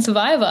Australian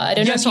Survivor. I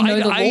don't know if you know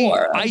the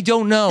lore. I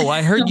don't know.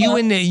 I heard you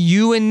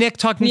and Nick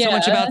talking so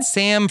much about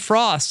Sam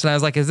Frost, and I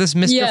was like, is this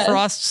Mr.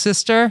 Frost's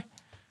sister?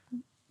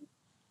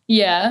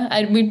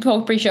 Yeah, we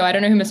talked pre-show. I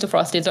don't know who Mr.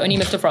 Frost is. The only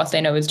Mr. Frost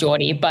I know is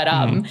Geordie. But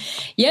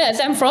yeah,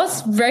 Sam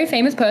Frost, very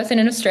famous person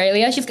in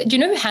Australia. Do you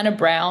know who Hannah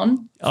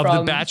Brown of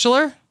The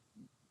Bachelor?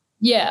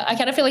 Yeah, I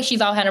kind of feel like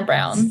she's our Hannah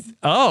Brown.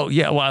 Oh,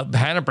 yeah. Well,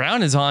 Hannah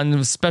Brown is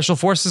on Special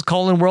Forces: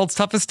 World's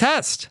Toughest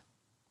Test.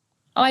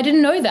 Oh, I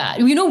didn't know that.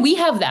 We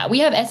have that. We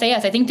have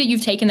SAS. I think that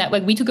you've taken that.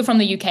 Like, we took it from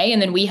the UK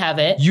and then we have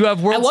it. You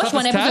have World's Toughest Test?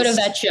 I watched one episode of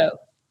that show.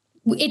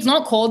 It's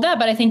not called that,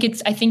 but I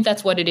think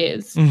that's what it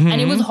is. And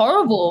it was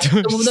horrible.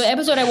 The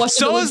episode I watched.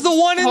 So is the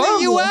one in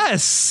the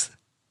US.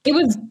 It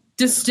was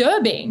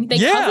disturbing. They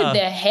covered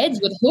their heads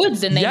with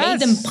hoods and they made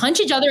them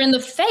punch each other in the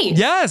face.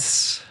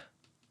 Yes.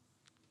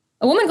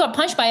 A woman got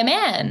punched by a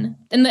man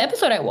in the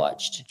episode I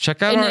watched.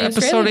 Check out our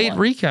episode 8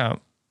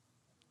 recap.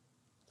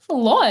 It's a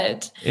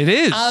lot. It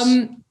is.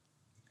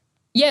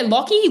 Yeah,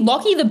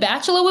 Lockie the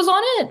Bachelor was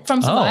on it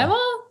from Survivor.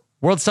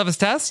 World's Toughest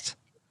Test?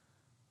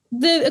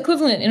 The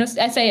equivalent in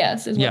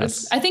SAS is what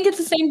I think it's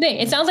the same thing.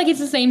 It sounds like it's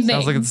the same thing.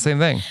 Sounds like it's the same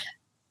thing.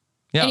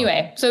 Yeah.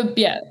 Anyway, so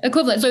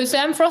equivalent. So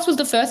Sam Frost was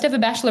the first ever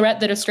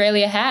bachelorette that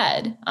Australia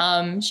had.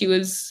 She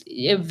was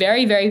a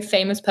very, very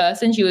famous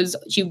person.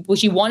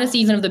 She won a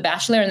season of The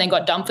Bachelor and then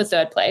got dumped for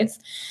third place.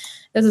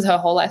 this is her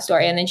whole life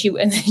story. And then she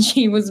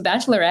was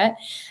Bachelorette,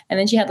 and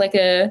then she had like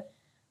an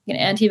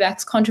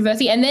anti-vax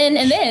controversy, and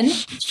then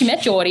she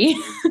met Geordie.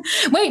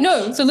 Wait,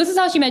 no. So this is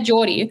how she met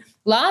Geordie.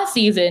 Last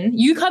season,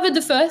 you covered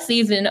the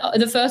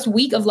first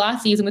week of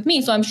last season with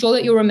me, so I'm sure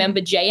that you'll remember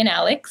Jay and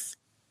Alex.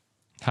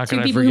 How can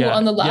Two I people forget? who were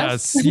on the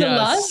last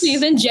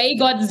season. Jay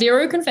got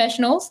 0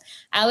 confessionals.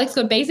 Alex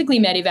got basically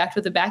medevaced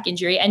with a back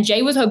injury, and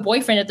Jay was her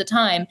boyfriend at the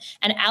time,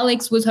 and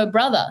Alex was her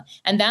brother,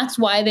 and that's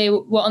why they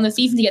were on the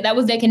season together. That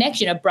was their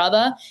connection, a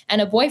brother and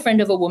a boyfriend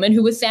of a woman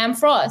who was Sam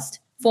Frost,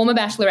 former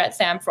Bachelorette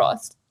Sam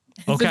Frost.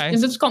 Okay.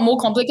 Is this more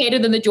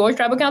complicated than the George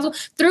Tribal Council?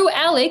 Through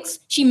Alex,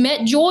 she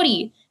met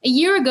Geordie a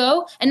year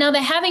ago, and now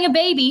they're having a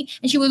baby,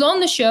 and she was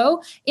on the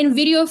show in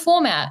video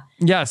format.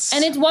 Yes.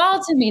 And it's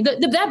wild to me.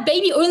 That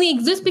baby only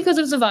exists because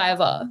of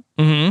Survivor.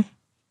 Mm-hmm.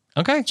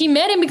 Okay. She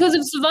met him because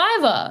of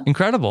Survivor.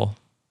 Incredible.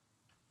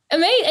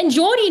 Amazing. And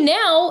Geordie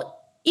now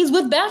is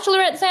with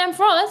Bachelorette Sam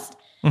Frost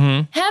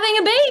having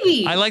a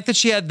baby. I like that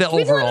she had the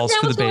overalls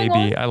for the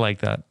baby. I like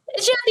that.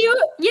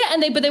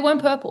 But they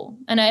weren't purple.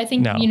 And I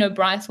think,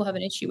 Bryce will have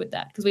an issue with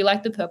that because we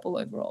like the purple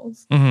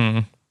overalls. Mm-hmm.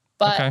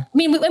 But I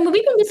mean, we've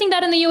been missing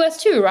that in the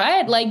US too,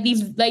 right? Like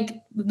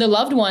the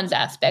loved ones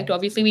aspect.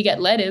 Obviously we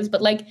get letters,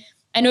 but like,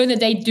 I know that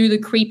they do the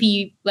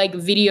creepy like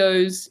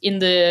videos in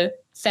the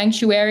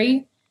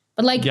sanctuary,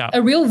 but like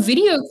a real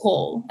video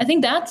call. I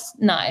think that's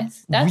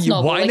nice. That's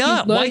novel. Why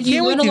not? Why can't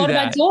you we learn do a lot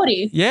that? about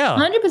Geordie. Yeah.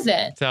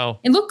 100%. So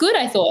it looked good,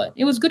 I thought.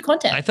 It was good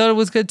content. I thought it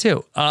was good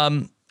too.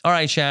 All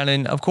right,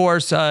 Shannon, of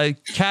course,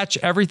 catch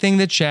everything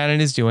that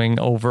Shannon is doing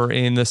over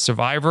in the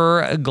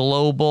Survivor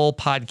Global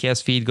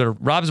podcast feed. Go to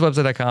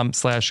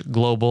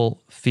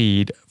robswebsite.com/global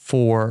feed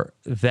for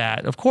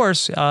that. Of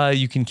course,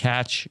 you can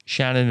catch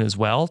Shannon as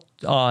well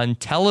on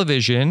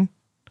television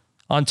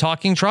on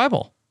Talking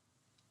Tribal.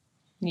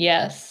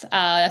 Yes,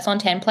 that's on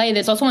 10 Play.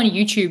 There's also on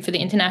YouTube for the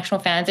international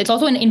fans. It's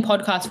also in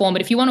podcast form,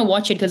 but if you want to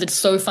watch it because it's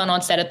so fun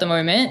on set at the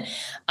moment,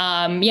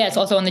 it's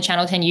also on the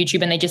Channel 10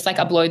 YouTube, and they just like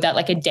upload that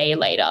like a day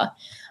later.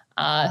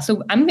 This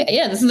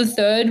is the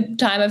third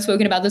time I've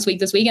spoken about this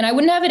week, and I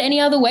wouldn't have it any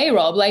other way,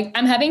 Rob. Like,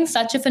 I'm having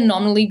such a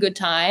phenomenally good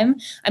time.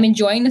 I'm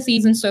enjoying the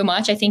season so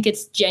much. I think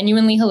it's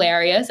genuinely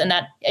hilarious, and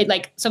that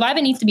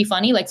Survivor needs to be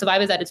funny. Like,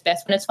 Survivor's at its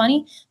best when it's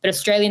funny, but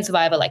Australian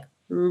Survivor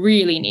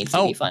really needs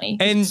to be funny.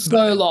 And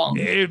so long.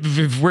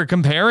 If we're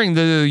comparing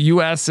the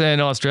US and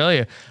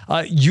Australia,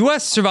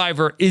 US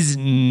Survivor is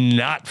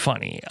not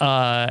funny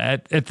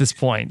at this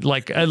point.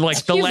 Like the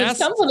last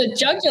come for the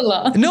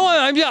jugular. No,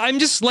 I'm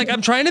just like,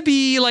 I'm trying to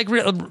be like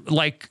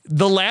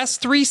the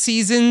last 3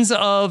 seasons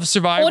of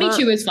Survivor.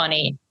 42 is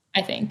funny.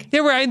 I think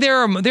there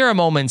are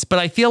moments, but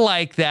I feel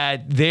like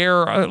that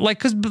they're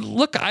because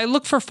I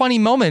look for funny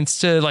moments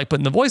to like put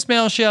in the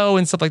voicemail show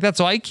and stuff like that.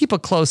 So I keep a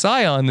close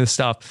eye on this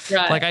stuff.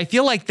 Right. Like I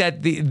feel like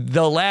that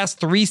the last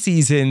 3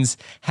 seasons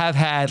have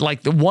had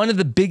like one of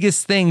the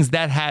biggest things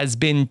that has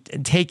been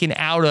taken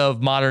out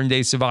of modern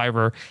day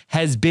Survivor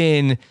has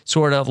been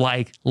sort of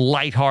like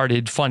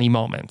lighthearted, funny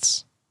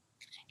moments.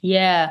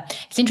 Yeah,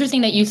 it's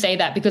interesting that you say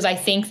that because I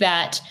think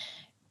that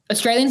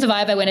Australian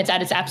Survivor, when it's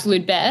at its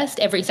absolute best,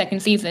 every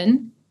second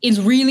season,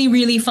 is really,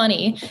 really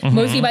funny,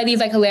 mostly by these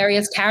like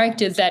hilarious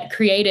characters that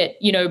create it,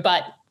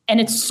 and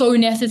it's so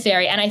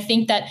necessary. And I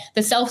think that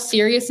the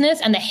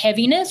self-seriousness and the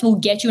heaviness will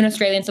get you in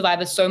Australian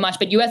Survivor so much,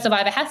 but US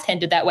Survivor has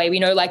tended that way. We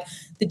know like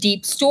the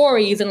deep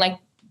stories and like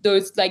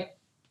those like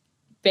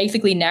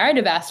basically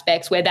narrative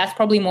aspects where that's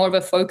probably more of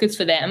a focus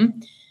for them.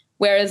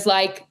 Whereas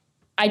like,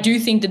 I do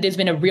think that there's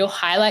been a real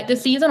highlight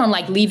this season on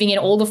like leaving in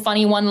all the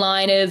funny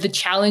one-liners, the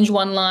challenge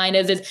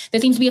one-liners. There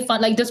seems to be a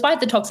fun, like despite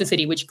the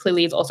toxicity, which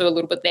clearly is also a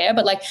little bit there,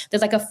 but like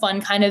there's like a fun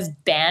kind of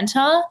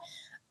banter.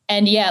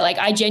 And yeah, like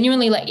I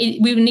genuinely like it,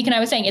 Nick and I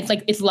were saying it's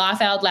like it's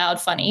laugh out loud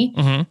funny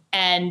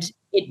and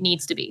it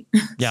needs to be.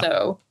 Yeah.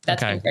 So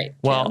that's been great.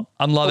 Well,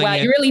 I'm loving it. Wow,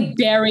 you really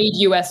buried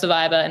US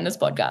Survivor in this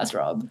podcast,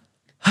 Rob.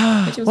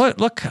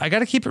 Look, I got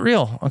to keep it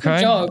real. Okay.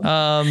 Good job.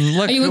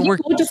 Look, are you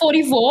looking forward to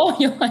 44?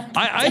 You're like,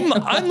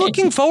 I'm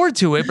looking forward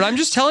to it, but I'm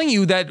just telling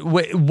you that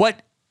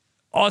what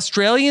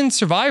Australian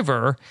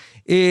Survivor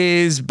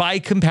is by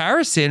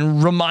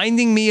comparison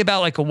reminding me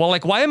about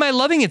why am I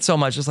loving it so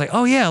much? It's like,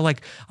 oh yeah,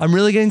 like I'm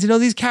really getting to know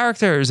these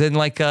characters and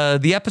like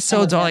the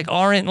episodes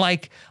aren't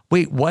like,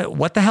 wait,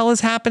 what the hell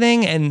is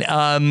happening? And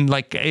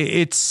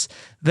it's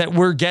that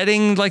we're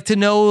getting like to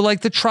know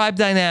like the tribe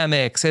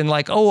dynamics and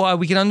like,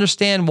 we can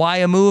understand why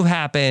a move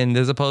happened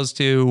as opposed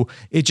to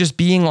it just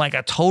being like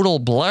a total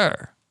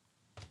blur.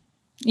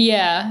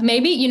 Yeah,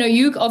 maybe,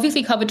 you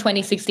obviously covered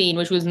 2016,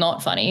 which was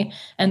not funny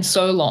and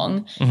so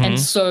long and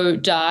so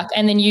dark.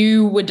 And then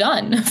you were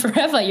done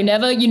forever. You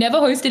never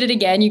hosted it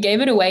again. You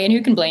gave it away and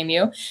who can blame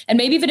you? And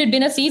maybe if it had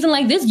been a season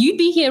like this, you'd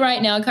be here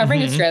right now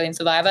covering Australian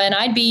Survivor and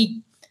I'd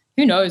be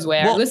who knows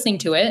where, listening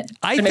to it.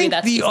 I think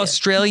the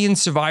Australian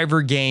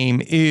Survivor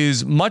game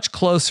is much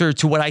closer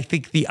to what I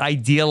think the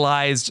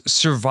idealized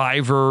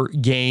Survivor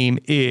game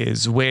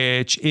is,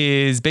 which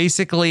is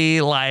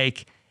basically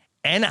like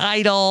an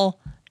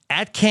idol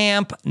at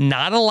camp,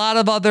 not a lot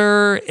of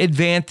other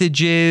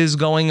advantages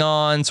going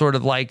on, sort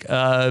of like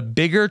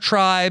bigger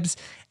tribes.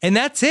 And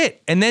that's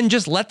it. And then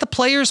just let the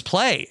players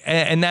play.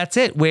 And that's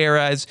it.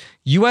 Whereas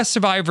US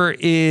Survivor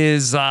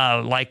is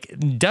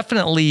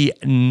definitely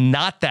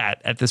not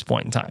that at this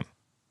point in time.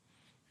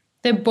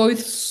 They're both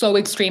so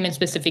extreme and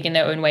specific in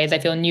their own ways. I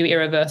feel New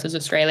Era versus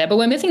Australia, but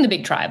we're missing the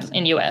big tribes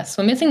in US.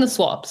 We're missing the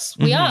swaps.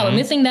 We're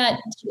missing that.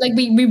 Like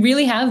we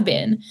really have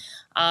been.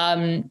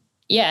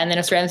 And then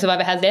Australian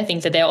Survivor has their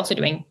things that they're also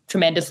doing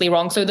tremendously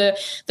wrong. So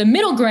the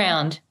middle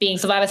ground being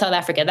Survivor South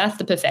Africa, that's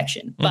the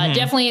perfection. But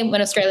definitely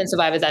when Australian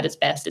Survivor is at its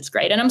best, it's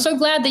great. And I'm so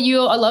glad that you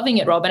are loving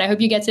it, Rob. And I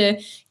hope you get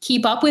to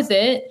keep up with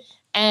it.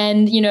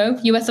 And,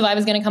 US Survivor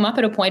is going to come up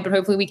at a point, but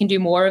hopefully we can do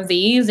more of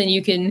these and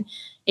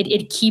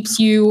it keeps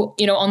you,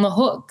 on the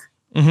hook.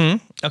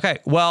 Okay.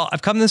 Well,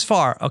 I've come this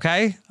far.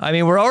 Okay. I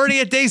mean, we're already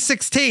at day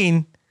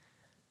 16.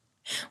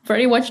 We've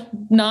already watched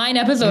 9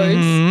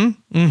 episodes.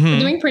 We're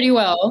doing pretty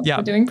well. Yeah.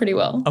 We're doing pretty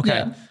well. Okay.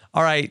 Yeah.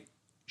 All right.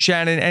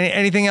 Shannon,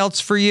 anything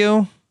else for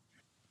you?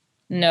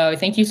 No,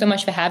 thank you so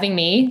much for having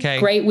me. Okay.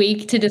 Great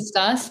week to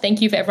discuss.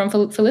 Thank you for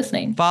everyone for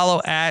listening.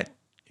 Follow at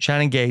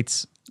Shannon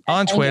Gates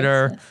on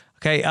Twitter.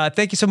 Okay,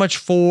 thank you so much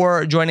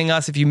for joining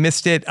us. If you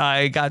missed it,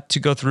 I got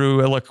to go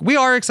through. Look, we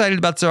are excited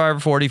about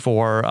Survivor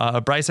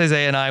 44. Bryce,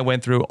 Isaiah, and I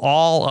went through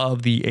all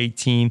of the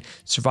 18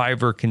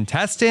 Survivor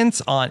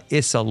contestants on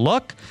Issa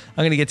Look.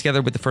 I'm going to get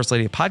together with the First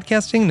Lady of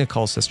Podcasting,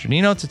 Nicole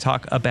Sesternino, to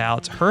talk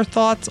about her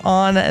thoughts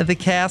on the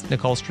cast.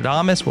 Nicole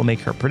Stradamus will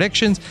make her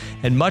predictions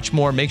and much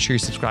more. Make sure you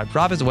subscribe.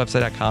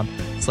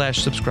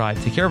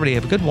 robhasawebsite.com/subscribe. Take care, everybody.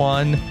 Have a good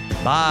one.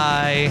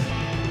 Bye.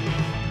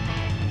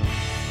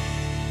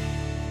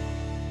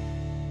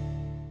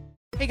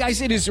 Hey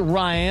guys, it is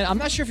Ryan. I'm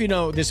not sure if you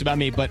know this about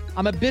me, but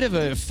I'm a bit of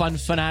a fun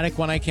fanatic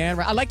when I can.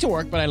 I like to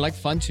work, but I like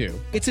fun too.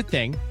 It's a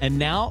thing. And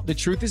now the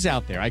truth is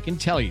out there. I can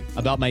tell you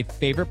about my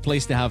favorite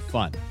place to have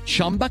fun.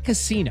 Chumba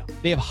Casino.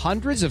 They have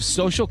hundreds of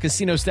social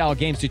casino style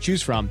games to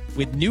choose from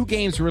with new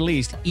games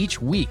released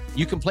each week.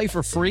 You can play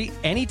for free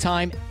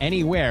anytime,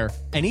 anywhere.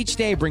 And each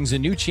day brings a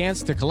new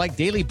chance to collect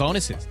daily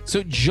bonuses.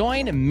 So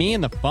join me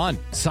in the fun.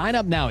 Sign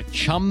up now at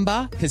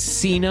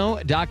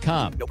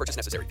ChumbaCasino.com. No purchase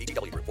necessary.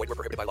 VGW Group. Void where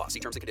prohibited by law. See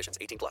terms and conditions.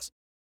 18+.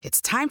 It's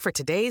time for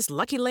today's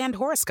Lucky Land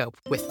horoscope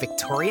with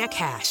Victoria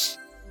Cash.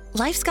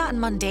 Life's gotten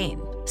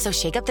mundane, so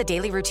shake up the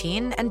daily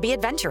routine and be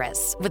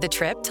adventurous with a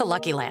trip to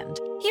Lucky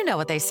Land. You know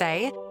what they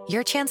say.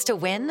 Your chance to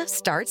win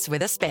starts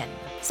with a spin.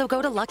 So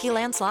go to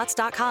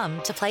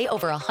LuckyLandSlots.com to play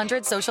over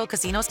 100 social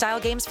casino-style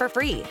games for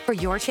free for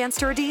your chance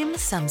to redeem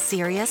some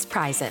serious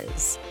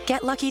prizes.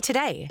 Get lucky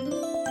today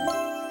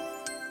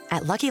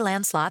at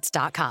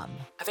LuckyLandSlots.com.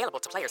 Available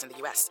to players in the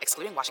U.S.,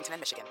 excluding Washington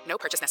and Michigan. No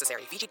purchase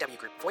necessary. VGW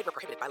Group. Void where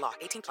prohibited by law.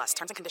 18+.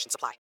 Terms and conditions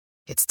apply.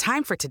 It's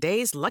time for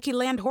today's Lucky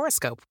Land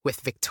horoscope with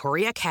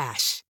Victoria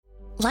Cash.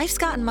 Life's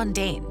gotten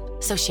mundane,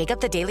 so shake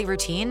up the daily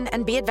routine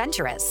and be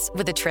adventurous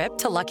with a trip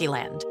to Lucky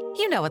Land.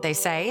 You know what they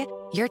say.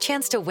 Your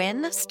chance to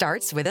win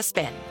starts with a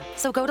spin.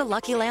 So go to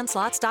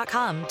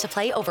LuckyLandSlots.com to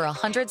play over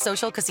 100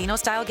 social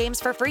casino-style games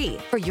for free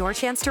for your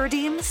chance to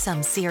redeem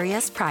some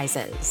serious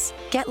prizes.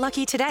 Get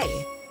lucky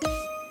today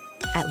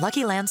at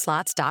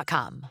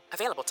LuckyLandSlots.com.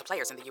 Available to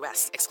players in the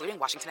U.S., excluding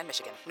Washington and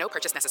Michigan. No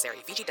purchase necessary.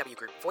 VGW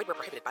Group. Void where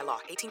prohibited by law.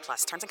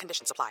 18+. Terms and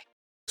conditions apply.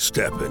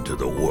 Step into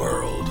the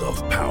world of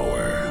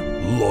power,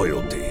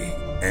 loyalty,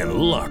 and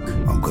luck.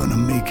 I'm gonna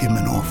make him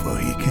an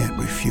offer he can't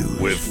refuse.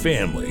 With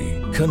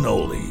family,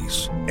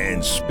 cannolis,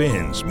 and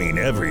spins mean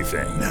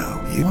everything.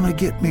 Now, you wanna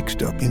get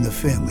mixed up in the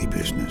family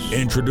business.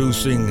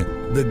 Introducing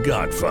The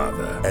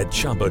Godfather at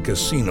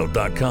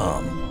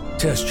ChumbaCasino.com.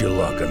 Test your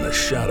luck in the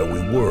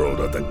shadowy world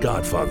of The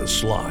Godfather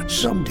slot.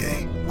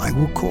 Someday, I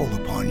will call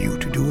upon you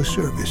to do a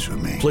service for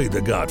me. Play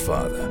The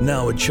Godfather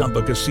now at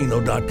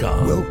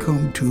ChumbaCasino.com.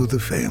 Welcome to the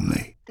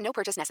family. No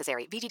purchase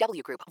necessary.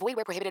 VGW Group. Void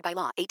where prohibited by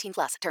law.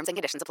 18+. Terms and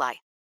conditions apply.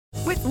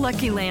 With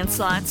Lucky Land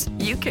Slots,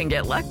 you can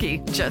get lucky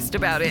just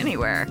about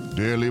anywhere.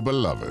 Dearly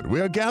beloved,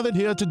 we are gathered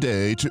here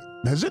today to...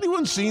 Has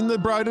anyone seen the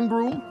bride and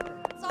groom?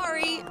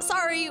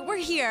 Sorry, we're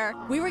here.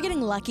 We were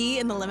getting lucky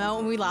in the limo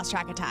and we lost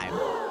track of time.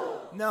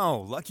 No,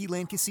 Lucky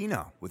Land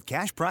Casino, with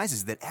cash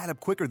prizes that add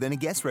up quicker than a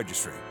guest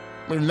registry.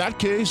 In that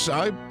case,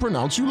 I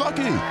pronounce you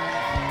lucky.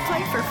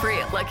 Play for free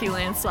at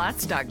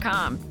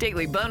LuckyLandSlots.com.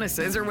 Daily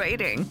bonuses are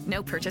waiting.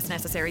 No purchase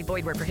necessary.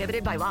 Void where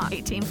prohibited by law.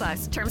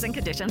 18+. Terms and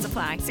conditions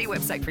apply. See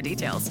website for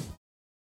details.